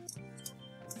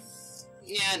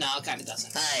 Yeah, no, it kinda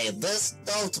doesn't. Hey, this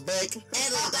don't make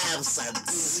any damn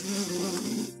sense.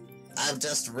 I'm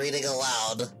just reading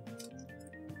aloud.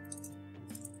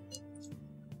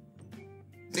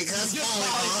 Because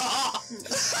volleyball.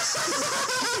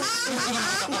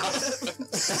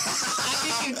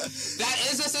 I mean, that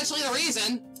is essentially the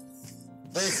reason.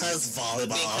 Because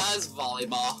volleyball. Because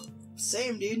volleyball.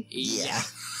 Same, dude. Yeah.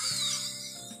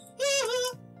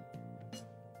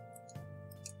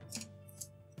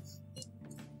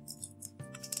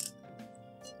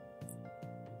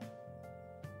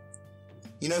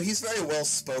 You know, he's very well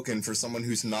spoken for someone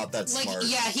who's not that Like, smart.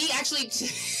 yeah, he actually,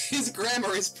 his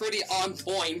grammar is pretty on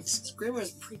point. His grammar is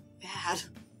pretty bad.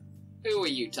 Who are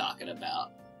you talking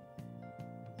about?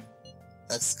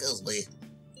 Excuse me.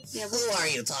 Yeah, Who are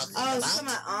you talking oh, is about?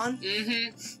 someone on?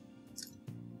 Mm-hmm.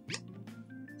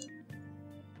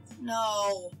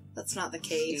 No, that's not the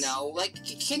case. No, like,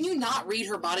 can you not read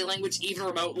her body language even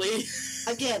remotely?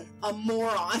 Again, a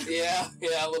moron. Yeah,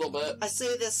 a little bit. I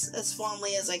say this as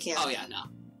fondly as I can. Oh, yeah, no.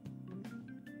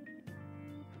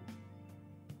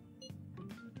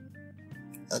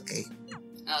 Okay.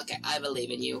 Okay, I believe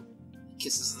in you.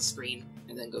 Kisses the screen,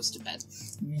 and then goes to bed.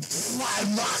 Why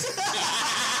not?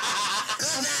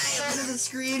 Good night. Under the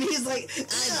screen, he's like,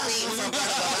 I'm being all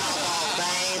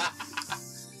day.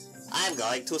 I'm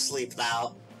going to sleep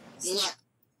now.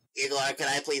 Igor, can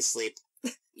I please sleep?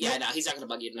 Yeah, no, he's not gonna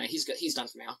bug you tonight. He's good. He's done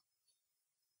for now.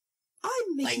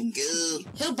 I'm making Thank you.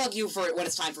 He'll bug you for when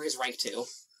it's time for his rank 2,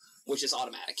 which is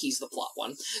automatic. He's the plot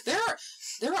one. There are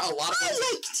a lot of ones.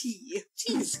 I like tea.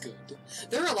 Tea is good.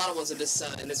 There are a lot of ones in this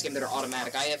game that are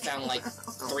automatic. I have found like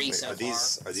 3 Wait, so are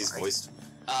these voiced?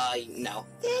 No.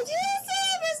 Did you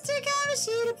see Mr.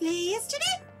 Kamoshida play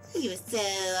yesterday? He was so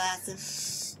awesome.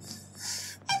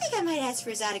 I think I might ask for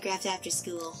his autograph after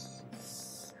school.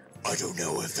 I don't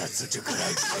know if that's such a good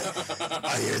idea.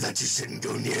 I hear that you shouldn't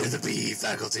go near the PE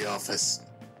faculty office.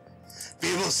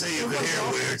 People say you can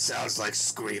hear weird sounds like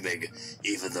screaming,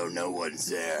 even though no one's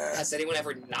there. Has anyone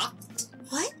ever not?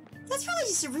 What? That's probably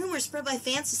just a rumor spread by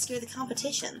fans to scare the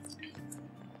competition.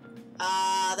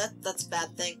 That's a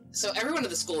bad thing. So everyone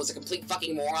in the school is a complete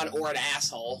fucking moron or an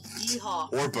asshole.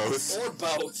 Yeehaw. Or both. Or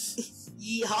both.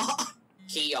 Yeehaw.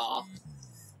 Kee-yaw.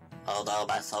 Oh no,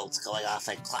 my phone's going off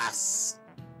in class.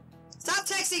 Stop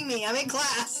texting me, I'm in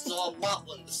class. So what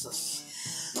was this?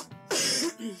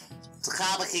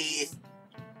 Takamaki.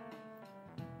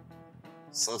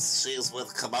 So she's with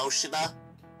Kamoshida?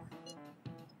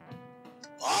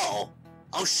 Oh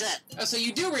shit. Oh, so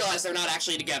you do realize they're not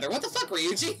actually together. What the fuck,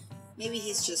 Ryuji? Maybe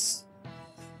he's just...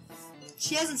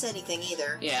 She hasn't said anything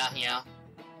either. Yeah.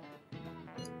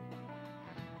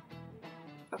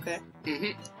 Okay.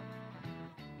 Mm-hmm.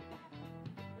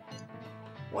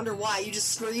 Wonder why you just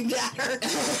screamed at her.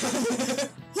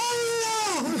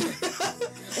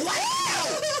 Wow!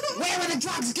 Where are the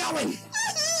drugs going?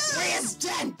 Where's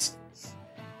Dent?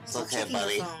 It's okay,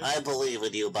 buddy. I believe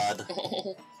in you, bud.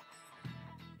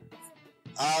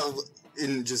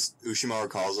 And just Ushimaru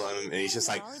calls on him, and he's just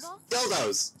like,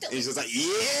 dildos! And he's just like, yeah!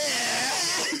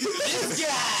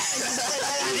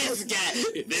 This guy!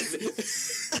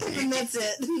 And that's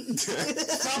it.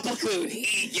 Frumplecoon,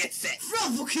 he gets it.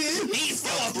 Frumplecoon? He's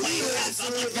going to play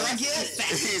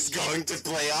He's going to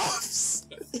playoffs.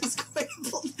 He's going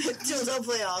to dildo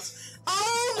playoffs.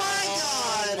 Oh my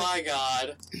god! Oh my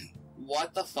god.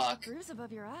 What the fuck? Bruise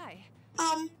above your eye.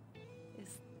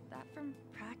 Is that from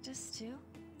practice too?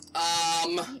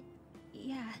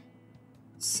 Yeah.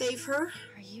 Save her?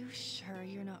 Are you sure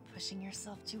you're not pushing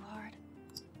yourself too hard?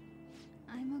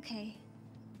 I'm okay.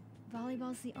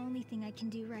 Volleyball's the only thing I can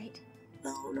do right.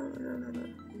 No.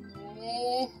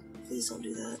 Please don't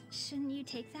do that. Shouldn't you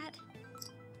take that?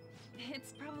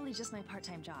 It's probably just my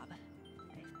part-time job,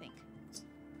 I think.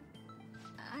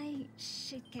 I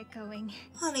should get going.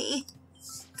 Honey,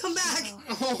 come back!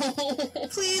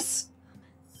 Please!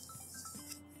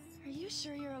 Are you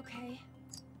sure you're okay?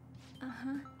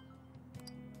 Uh-huh.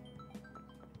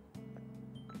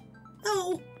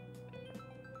 No!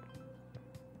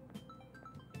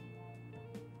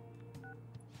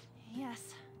 Yes.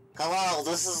 Hello,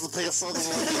 this is the pizza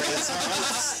delivery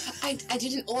service. I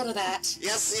didn't order that.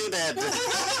 Yes, you did.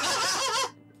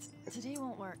 Today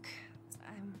won't work.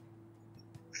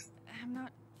 I'm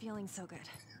not feeling so good.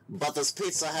 But this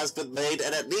pizza has been made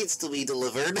and it needs to be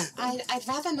delivered. I'd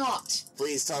rather not.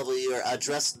 Please tell me your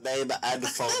address, name, and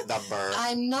phone number.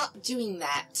 I'm not doing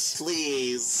that.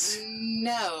 Please.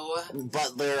 No.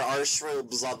 But there are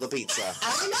shrooms on the pizza.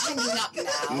 I'm hanging up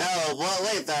now. No, well,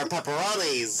 wait, there are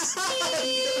pepperonis.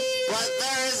 But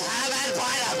there is ham and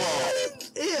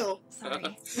pineapple. Ew.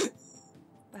 Sorry.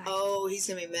 Bye. Oh, he's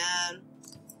gonna be mad.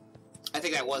 I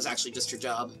think that was actually just your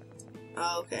job.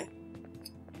 Oh, okay.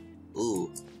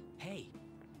 Ooh. Hey,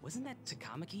 wasn't that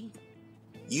Takamaki?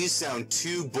 You sound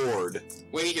too bored.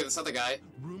 Wait, you hear this other guy?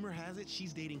 Rumor has it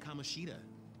she's dating Kamoshida.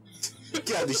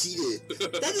 Kamoshida.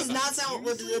 That does not sound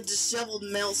what a disheveled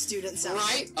male student sounds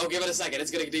like. Right? Oh, give it a second.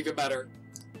 It's gonna get even better.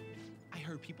 I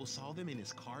heard people saw them in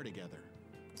his car together.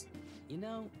 You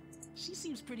know, she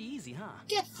seems pretty easy, huh?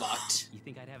 Get fucked. You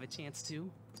think I'd have a chance too?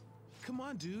 Come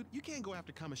on, dude. You can't go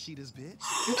after Kamoshida's bitch.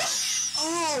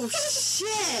 Oh,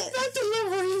 shit! That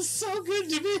delivery is so good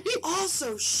to me.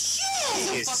 Also, shit!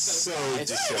 He is so What an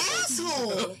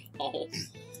disheveled. asshole! Oh.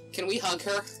 Can we hug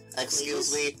her?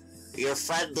 Excuse me, your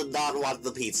friend did not want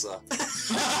the pizza. Do you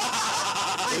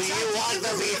want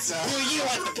the pizza? Do you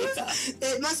want the pizza?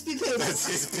 It must be paid. That's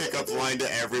his pickup line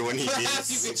to everyone he Perhaps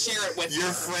meets. you could share it with Your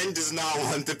her. friend does not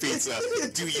want the pizza.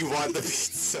 Do you want the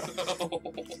pizza? Oh,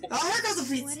 here goes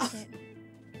the pizza! What is it?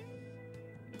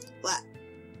 What?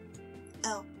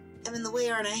 Oh, I'm in the way,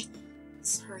 aren't I?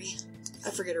 Sorry.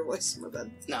 I forget her voice. My bad.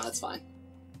 No, that's fine.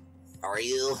 Are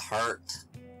you hurt?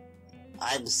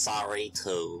 I'm sorry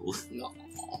too. No.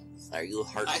 Are you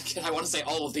hurt? I want to say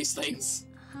all of these things.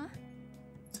 Huh?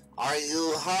 Are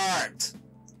you hurt?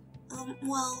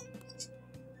 Well...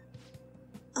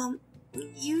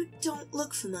 you don't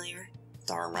look familiar.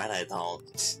 Darn right I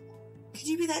don't. Could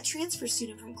you be that transfer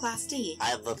student from Class D?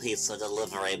 I'm the pizza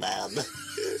delivery man.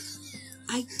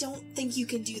 I don't think you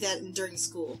can do that during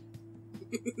school.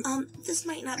 This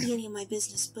might not be any of my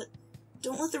business, but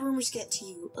don't let the rumors get to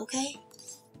you, okay?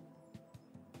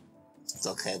 It's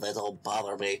okay, they don't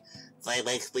bother me. They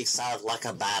make me sound like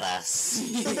a badass.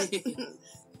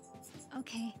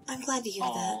 Okay. I'm glad to hear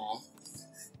Aww.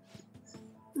 that.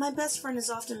 My best friend is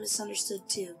often misunderstood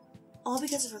too, all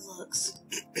because of her looks.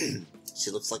 She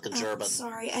looks like a German.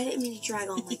 Sorry, I didn't mean to drag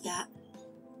on like that.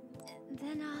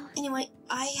 Then I'll... Anyway,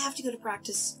 I have to go to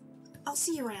practice. I'll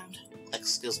see you around.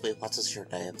 Excuse me, what is your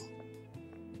name?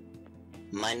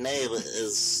 My name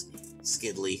is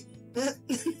Skidly.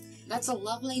 That's a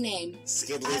lovely name.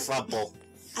 Skidly Frumple.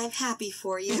 I'm happy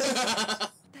for you.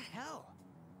 What the hell?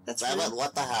 That's Damn right. it,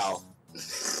 what the hell?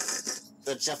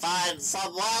 Did you find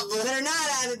someone? Better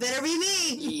not, it better be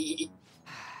me!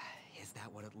 Is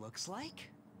that what it looks like?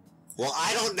 Well,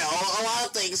 I don't know. A lot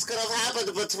of things could have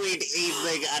happened between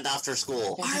evening and after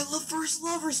school. Our first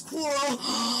lovers quarrel!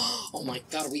 Oh my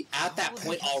god, are we at that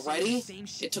point already?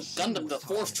 It took Gundam the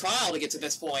 4th trial to get to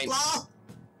this point. Well,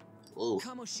 Ooh.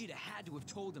 Kamoshida had to have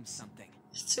told him something.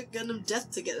 it took Gundam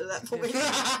Death to get to that point. Looks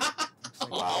like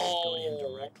Oh. go to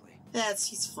him directly.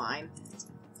 He's fine.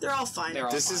 They're all fine. They're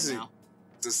all This fine isn't- now.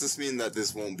 Does this mean that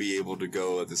this won't be able to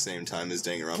go at the same time as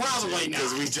Danganronpa? Probably not.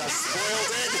 Because we just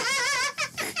spoiled it.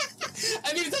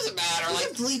 I mean, it doesn't matter.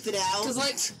 Like, bleep it out. because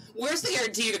like, where's the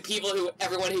guarantee that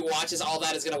everyone who watches all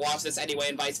that is going to watch this anyway,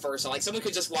 and vice versa? Like, someone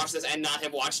could just watch this and not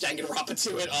have watched Danganronpa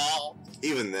 2 at all.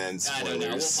 Even then, I don't know.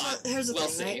 We'll spoilers. find. Here's the We'll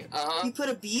thing, see. right? You put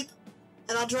a beep,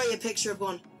 and I'll draw you a picture of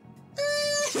going...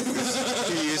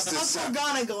 You're used to That's sound.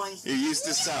 Morgana going. You're used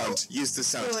to sound. Used to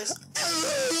sound.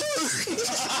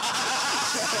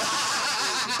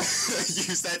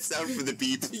 Use that sound for the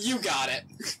beep. You got it.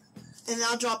 And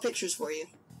I'll draw pictures for you.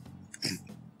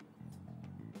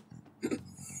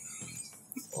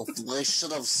 I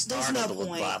should have started with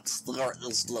that. There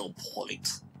is no point.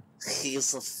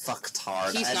 He's a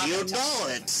fucktard, He's and not you gonna touch know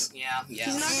him. it. Yeah, yeah.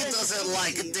 He doesn't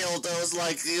like dildos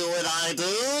like you and I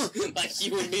do. Like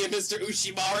you and me and Mr.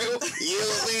 Ushimaru. You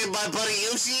and my buddy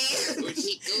Ushi.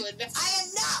 Ushi good. I am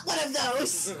not one of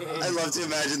those. I love to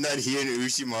imagine that he and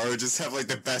Ushimaru just have like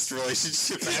the best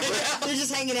relationship ever. They're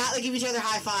just hanging out. They give each other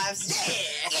high fives.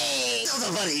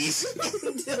 Dildo buddies.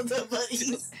 Dildo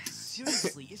buddies.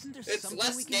 Seriously, isn't there It's something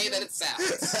less we can gay do? than it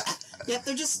sounds. Yep,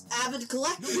 they're just avid No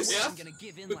collectors. Yeah. I'm gonna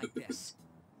give in like this.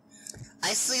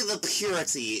 I see the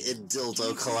purity in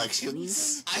dildo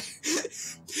collections.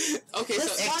 Okay,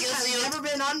 This so one gives has you- never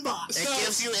been unboxed. It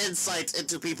gives you insight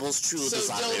into people's true so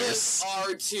desires. dildos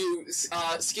are to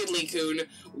Skidly-kun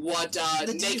what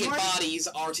The naked T-horn? bodies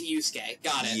are to Yusuke.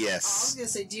 Got it. I was Yes. gonna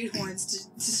say dude horns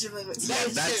to Shirley McTavish. Yeah,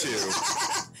 that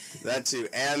too. That too.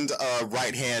 And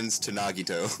right hands to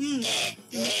Nagito.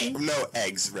 No,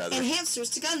 eggs, rather. And hamsters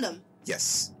to Gundam.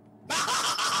 Yes.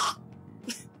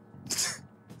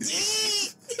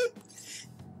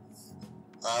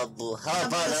 How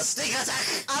about a sneak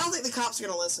attack? I don't think the cops are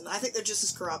gonna listen. I think they're just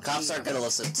as corrupt. Cops aren't gonna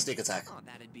listen. Sneak attack. Oh,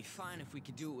 that'd be fine if we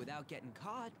could do it without getting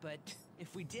caught, but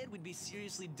if we did, we'd be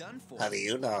seriously done for. How do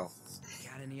you know?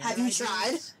 Got any Have other you ideas?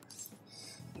 tried?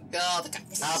 Oh, the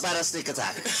cops. How about a sneak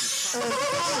attack?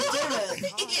 Caught,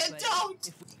 You but don't.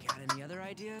 If we got any other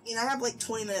ideas? You know, I have like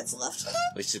 20 minutes left.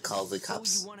 We should call the So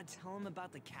cops. you want to tell them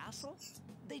about the castle?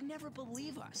 They'd never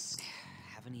believe us.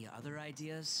 Have any other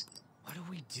ideas? What do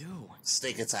we do?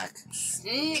 Sneak attack.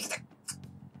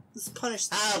 Let's punish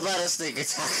them. How about a sneak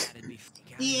attack? That'd be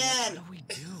The end. What do we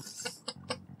do?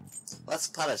 Let's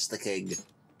punish the king.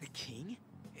 The king?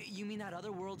 You mean that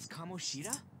other world's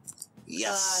Kamoshida?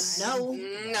 Yes. No.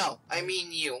 No, I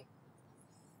mean you.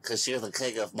 Because you're the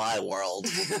king of my world.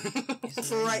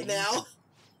 For right now.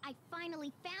 I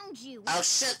finally found you. Oh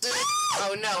shit, dude!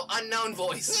 Oh no, unknown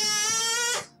voice.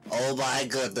 Oh my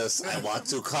goodness, I want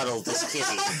to cuddle this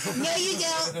kitty. No, you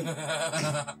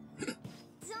don't.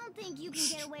 Don't think you can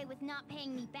get away with not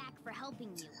paying me back for helping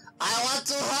you. I want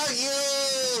to hug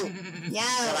you! No.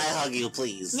 Can I hug you,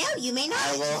 please? No, you may not.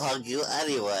 I will hug you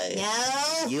anyway.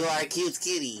 No. You are a cute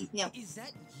kitty. Is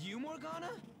that you, Morgana?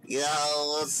 Yo,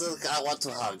 I want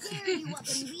to hug. Dare you up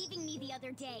and leaving me the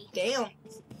other day. Damn.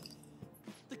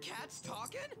 The cat's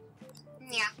talking?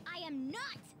 Yeah. I am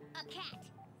not a cat.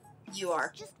 You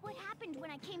are. Just what happened when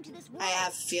I came to this world. I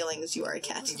have feelings you are a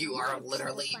cat. You are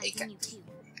literally a cat.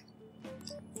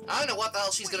 I don't know what the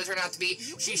hell she's gonna turn out to be.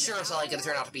 She's sure as hell ain't gonna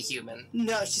turn out to be human.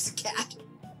 No, she's a cat.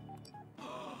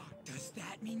 Does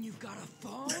that mean you've got a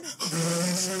phone?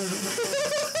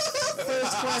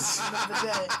 First question of the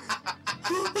day.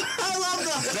 I love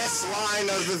them. Best line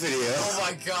of the video. Oh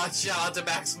my god, shout out to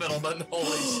Max Middleman.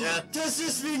 Holy shit. Does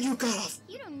this mean you got off?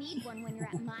 You don't need one when you're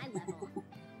at my level.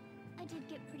 I did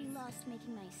get pretty lost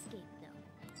making my escape, though.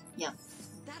 Yeah.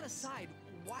 That aside,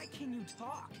 why can you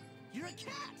talk? You're a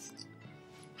cat.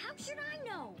 How should I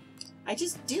know? I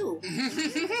just do.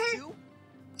 You?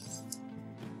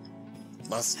 We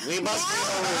must be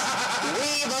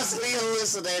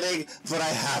hallucinating, But I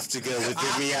have to go with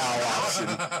the meow option.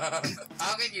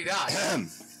 How can you not?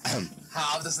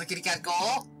 How does the kitty cat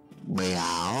go?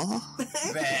 Meow.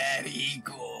 Very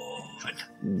good.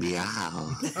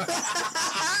 Meow.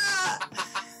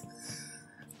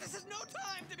 This is no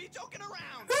time to be joking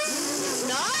around. It's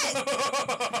not.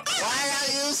 Why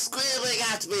are you screaming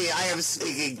at me? I am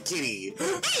speaking kitty. I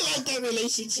like a You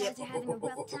relationship. guys are having a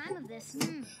rough time of this.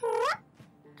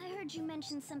 I heard you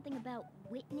mention something about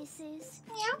witnesses.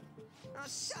 Oh,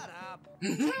 shut up.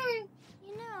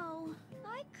 You know,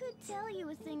 I could tell you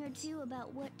a thing or two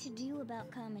about what to do about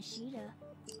Kamoshida.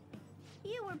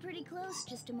 You were pretty close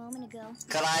just a moment ago.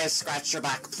 Can I scratch your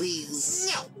back,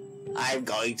 please? No. I'm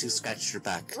going to scratch your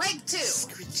back. Rank 2.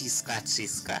 Scratchy, scratchy,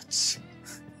 scratch.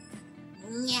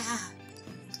 Yeah.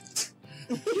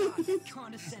 God, that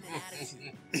condescending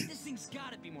attitude. This thing's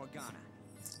gotta be Morgana.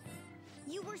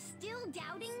 You were still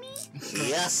doubting me?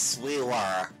 Yes, we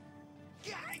were.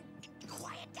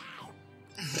 Quiet down.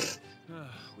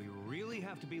 We really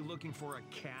have to be looking for a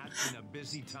cat in a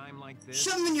busy time like this?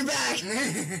 Shove him in your back.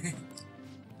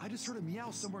 I just heard a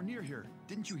meow somewhere near here.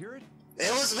 Didn't you hear it?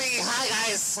 It was me. Hi,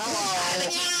 guys.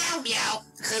 Hello. Meow.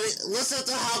 Listen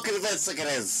to how convincing it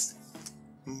is.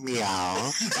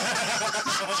 Meow.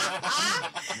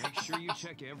 Make sure you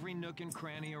check every nook and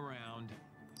cranny around.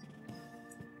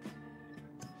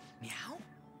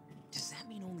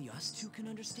 mean only us two can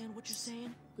understand what you're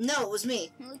saying? No, it was me.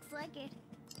 Looks like it.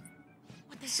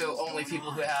 So only people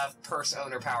who have purse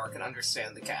owner power can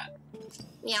understand the cat.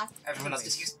 Meow. Everyone else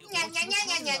just uses.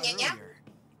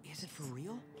 Is it for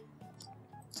real?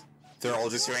 They're all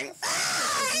just hearing.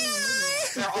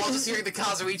 They're all just hearing the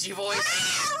Kazuichi voice.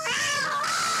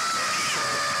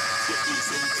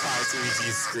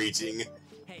 Kazuichi screeching.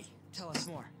 Hey, tell us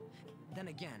more. Then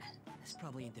again, this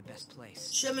probably ain't the best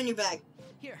place. Shove 'em in your bag.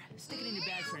 Here, stick it in your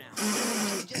bag for now.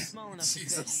 It's just small enough to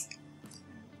Jesus. fit.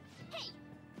 Hey,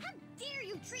 how dare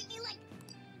you treat me like...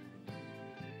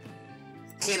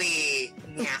 Kitty!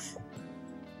 Yeah.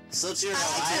 So you know,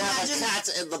 I have a cat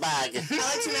in the bag. I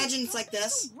like to imagine it's like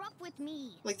this. Rough with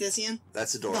me. Like this, Ian.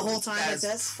 That's The adorable. whole time That like is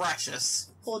this.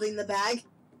 precious. Holding the bag.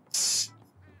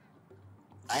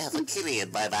 I have a kitty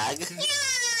in my bag.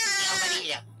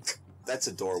 That's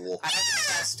adorable. I have to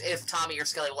test if Tommy or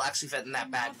Skelly will actually fit in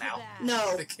that bag now.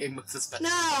 No. The game with suspense.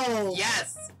 No.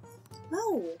 Yes!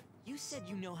 No. You said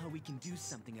you know how we can do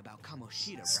something about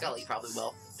Kamoshida, right? Skelly probably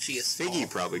will. She is Figgy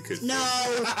probably could.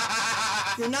 No.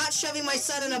 You're not shoving my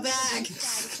son in a bag. I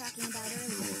was talking about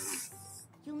earlier.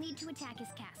 You'll need to attack his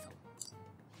castle.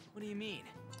 What do you mean?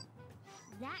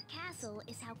 That castle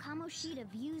is how Kamoshida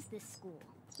views this school.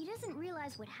 He doesn't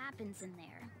realize what happens in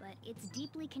there, but it's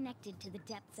deeply connected to the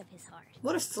depths of his heart.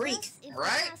 What a freak. Plus, if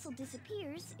Right? the castle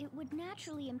disappears, it would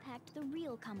naturally impact the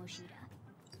real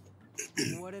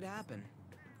Kamoshida. What had happened?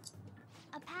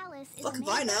 A palace is Fuck a if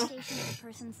I know. manifestation of a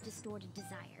person's distorted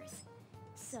desires.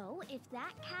 So, if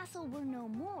that castle were no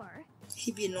more,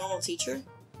 He'd be a normal teacher.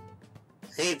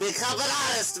 He'd become an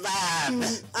honest man.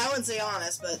 I wouldn't say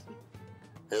honest, but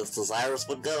His desires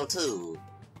would go too.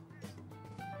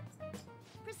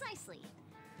 precisely.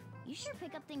 You sure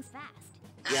pick up things fast.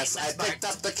 Yes, I picked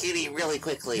up the kitty really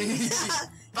quickly.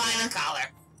 Find a collar.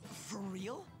 For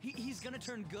real? He's gonna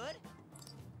turn good?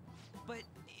 But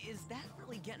is that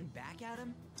really getting back at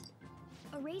him?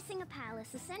 Erasing a palace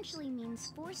essentially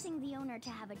means forcing the owner to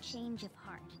have a change of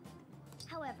heart.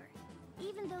 However,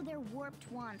 even though their warped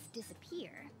wants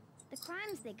disappear, the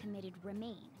crimes they committed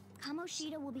remain.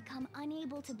 Kamoshida will become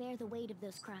unable to bear the weight of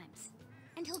those crimes,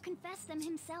 and he'll confess them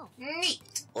himself.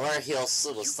 Neat. Or he'll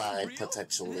suicide,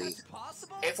 potentially. That's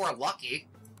possible? If we're lucky.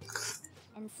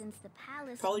 And since the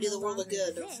palace probably do no the world a longer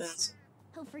good, no exists, offense.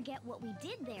 he'll forget what we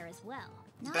did there as well.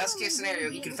 Not Best only case will scenario,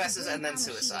 be he able to confesses bring and then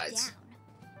Kamoshida suicides. down,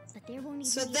 but there won't even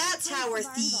So be a that's trace how we're of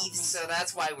our thieves. involvement. So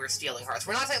that's why we're stealing hearts.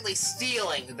 We're not technically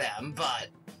stealing them, but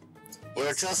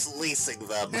We're just leasing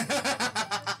them.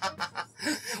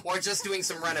 we're just doing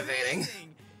some renovating.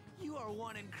 You are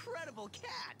one incredible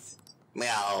cat.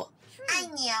 Meow. True.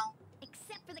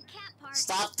 Except for the cat part.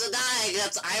 Stop denying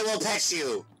it! I will pet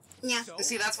you! Yeah. So,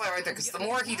 See, that's why right there, because the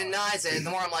more he denies it, the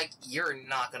more I'm like, you're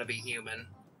not gonna be human.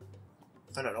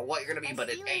 I don't know what you're gonna be, A but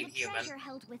it seal ain't of a human. treasure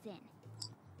held within.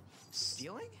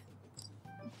 stealing?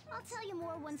 I'll tell you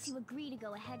more once you agree to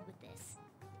go ahead with this.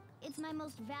 It's my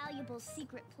most valuable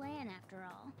secret plan, after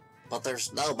all. But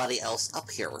there's nobody else up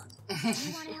here,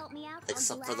 You want to help me out? I'll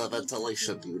except for the gladly teach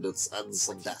ventilation you. units and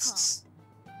some What's your desks.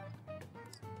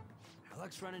 Our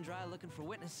luck's running dry looking for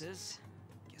witnesses.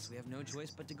 Guess we have no choice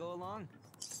but to go along.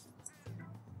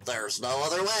 There's no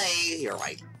other way. You're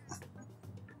right.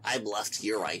 I'm left,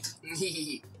 you're right.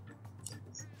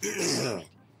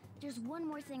 There's one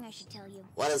more thing I should tell you.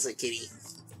 What is it, kitty?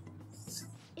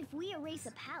 If we erase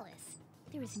a palace,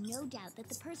 there is no doubt that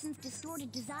the person's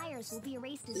distorted desires will be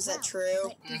erased as Is well. that true?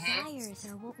 But desires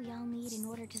are what we all need in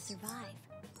order to survive.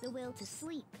 The will to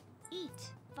sleep, eat,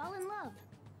 fall in love.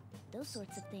 Those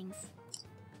sorts of things.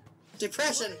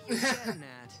 Depression. What are you getting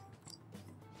at?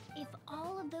 If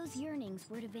all of those yearnings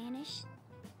were to vanish,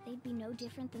 they'd be no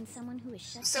different than someone who is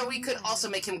shut So down we could inside. also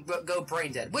make him go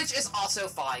brain dead, which is also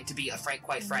fine, to be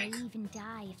quite They frank. may even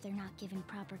die if they're not given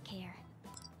proper care.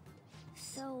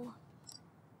 So,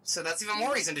 So that's even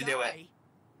more reason to do it.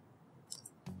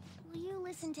 will you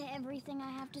listen to everything I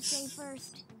have to say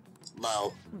first?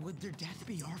 No. Would their death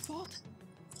be our fault?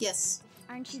 Yes.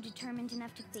 Aren't you determined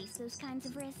enough to face those kinds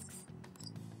of risks?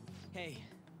 Hey,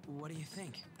 what do you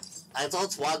think? I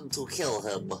don't want to kill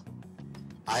him.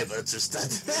 I'm interested.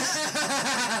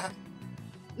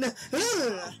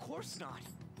 Of course not.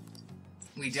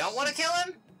 We don't want to kill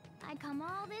him? I come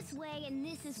all this way and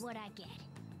this is what I get.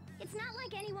 It's not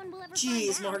like anyone will ever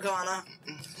Jeez, find out. Morgana.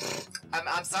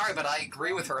 I'm sorry, but I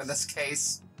agree with her in this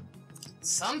case.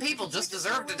 Some people just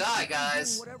deserve to die,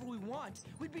 guys. Whatever we want,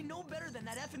 we'd be no better than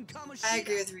that effing Kamoshida. I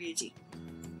agree with Ryuji.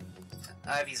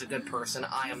 Ivy's a good person.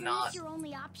 I am Isn't not. this your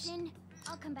only option?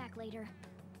 I'll come back later.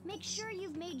 Make sure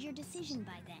you've made your decision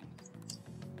by then.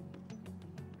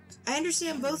 I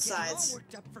understand both Getting all sides.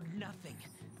 worked up for nothing.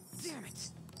 Damn it!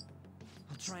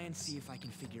 I'll try and see if I can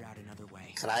figure out another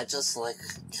way. Can I just, like,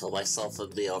 kill myself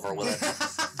and be over with it?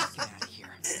 Let's get out of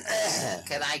here.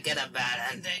 Can I get a bad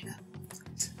ending?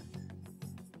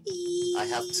 I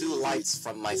have 2 lights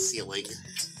from my ceiling.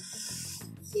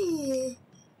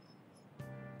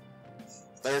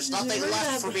 There's nothing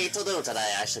left for me to do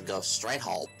today. I should go straight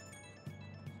home.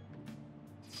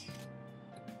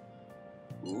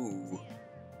 Ooh.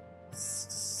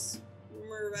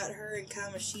 Rumor about her and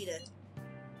Kamoshida.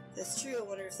 That's true. I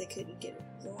wonder if they couldn't get her.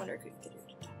 I wonder if I could get her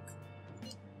to talk.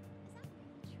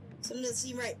 Something doesn't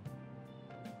seem right.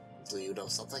 Do you know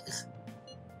something?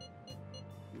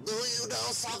 Do you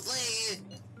know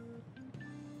something?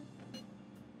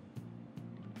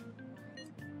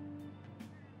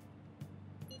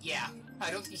 Yeah,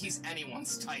 I don't think he's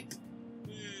anyone's type.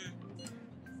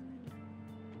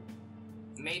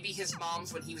 Maybe his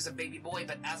mom's when he was a baby boy,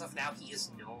 but as of now, he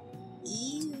is no.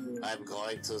 I'm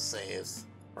going to save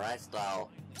right now.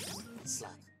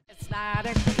 Slap. It's not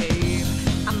a game.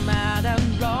 I'm not a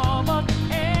robot.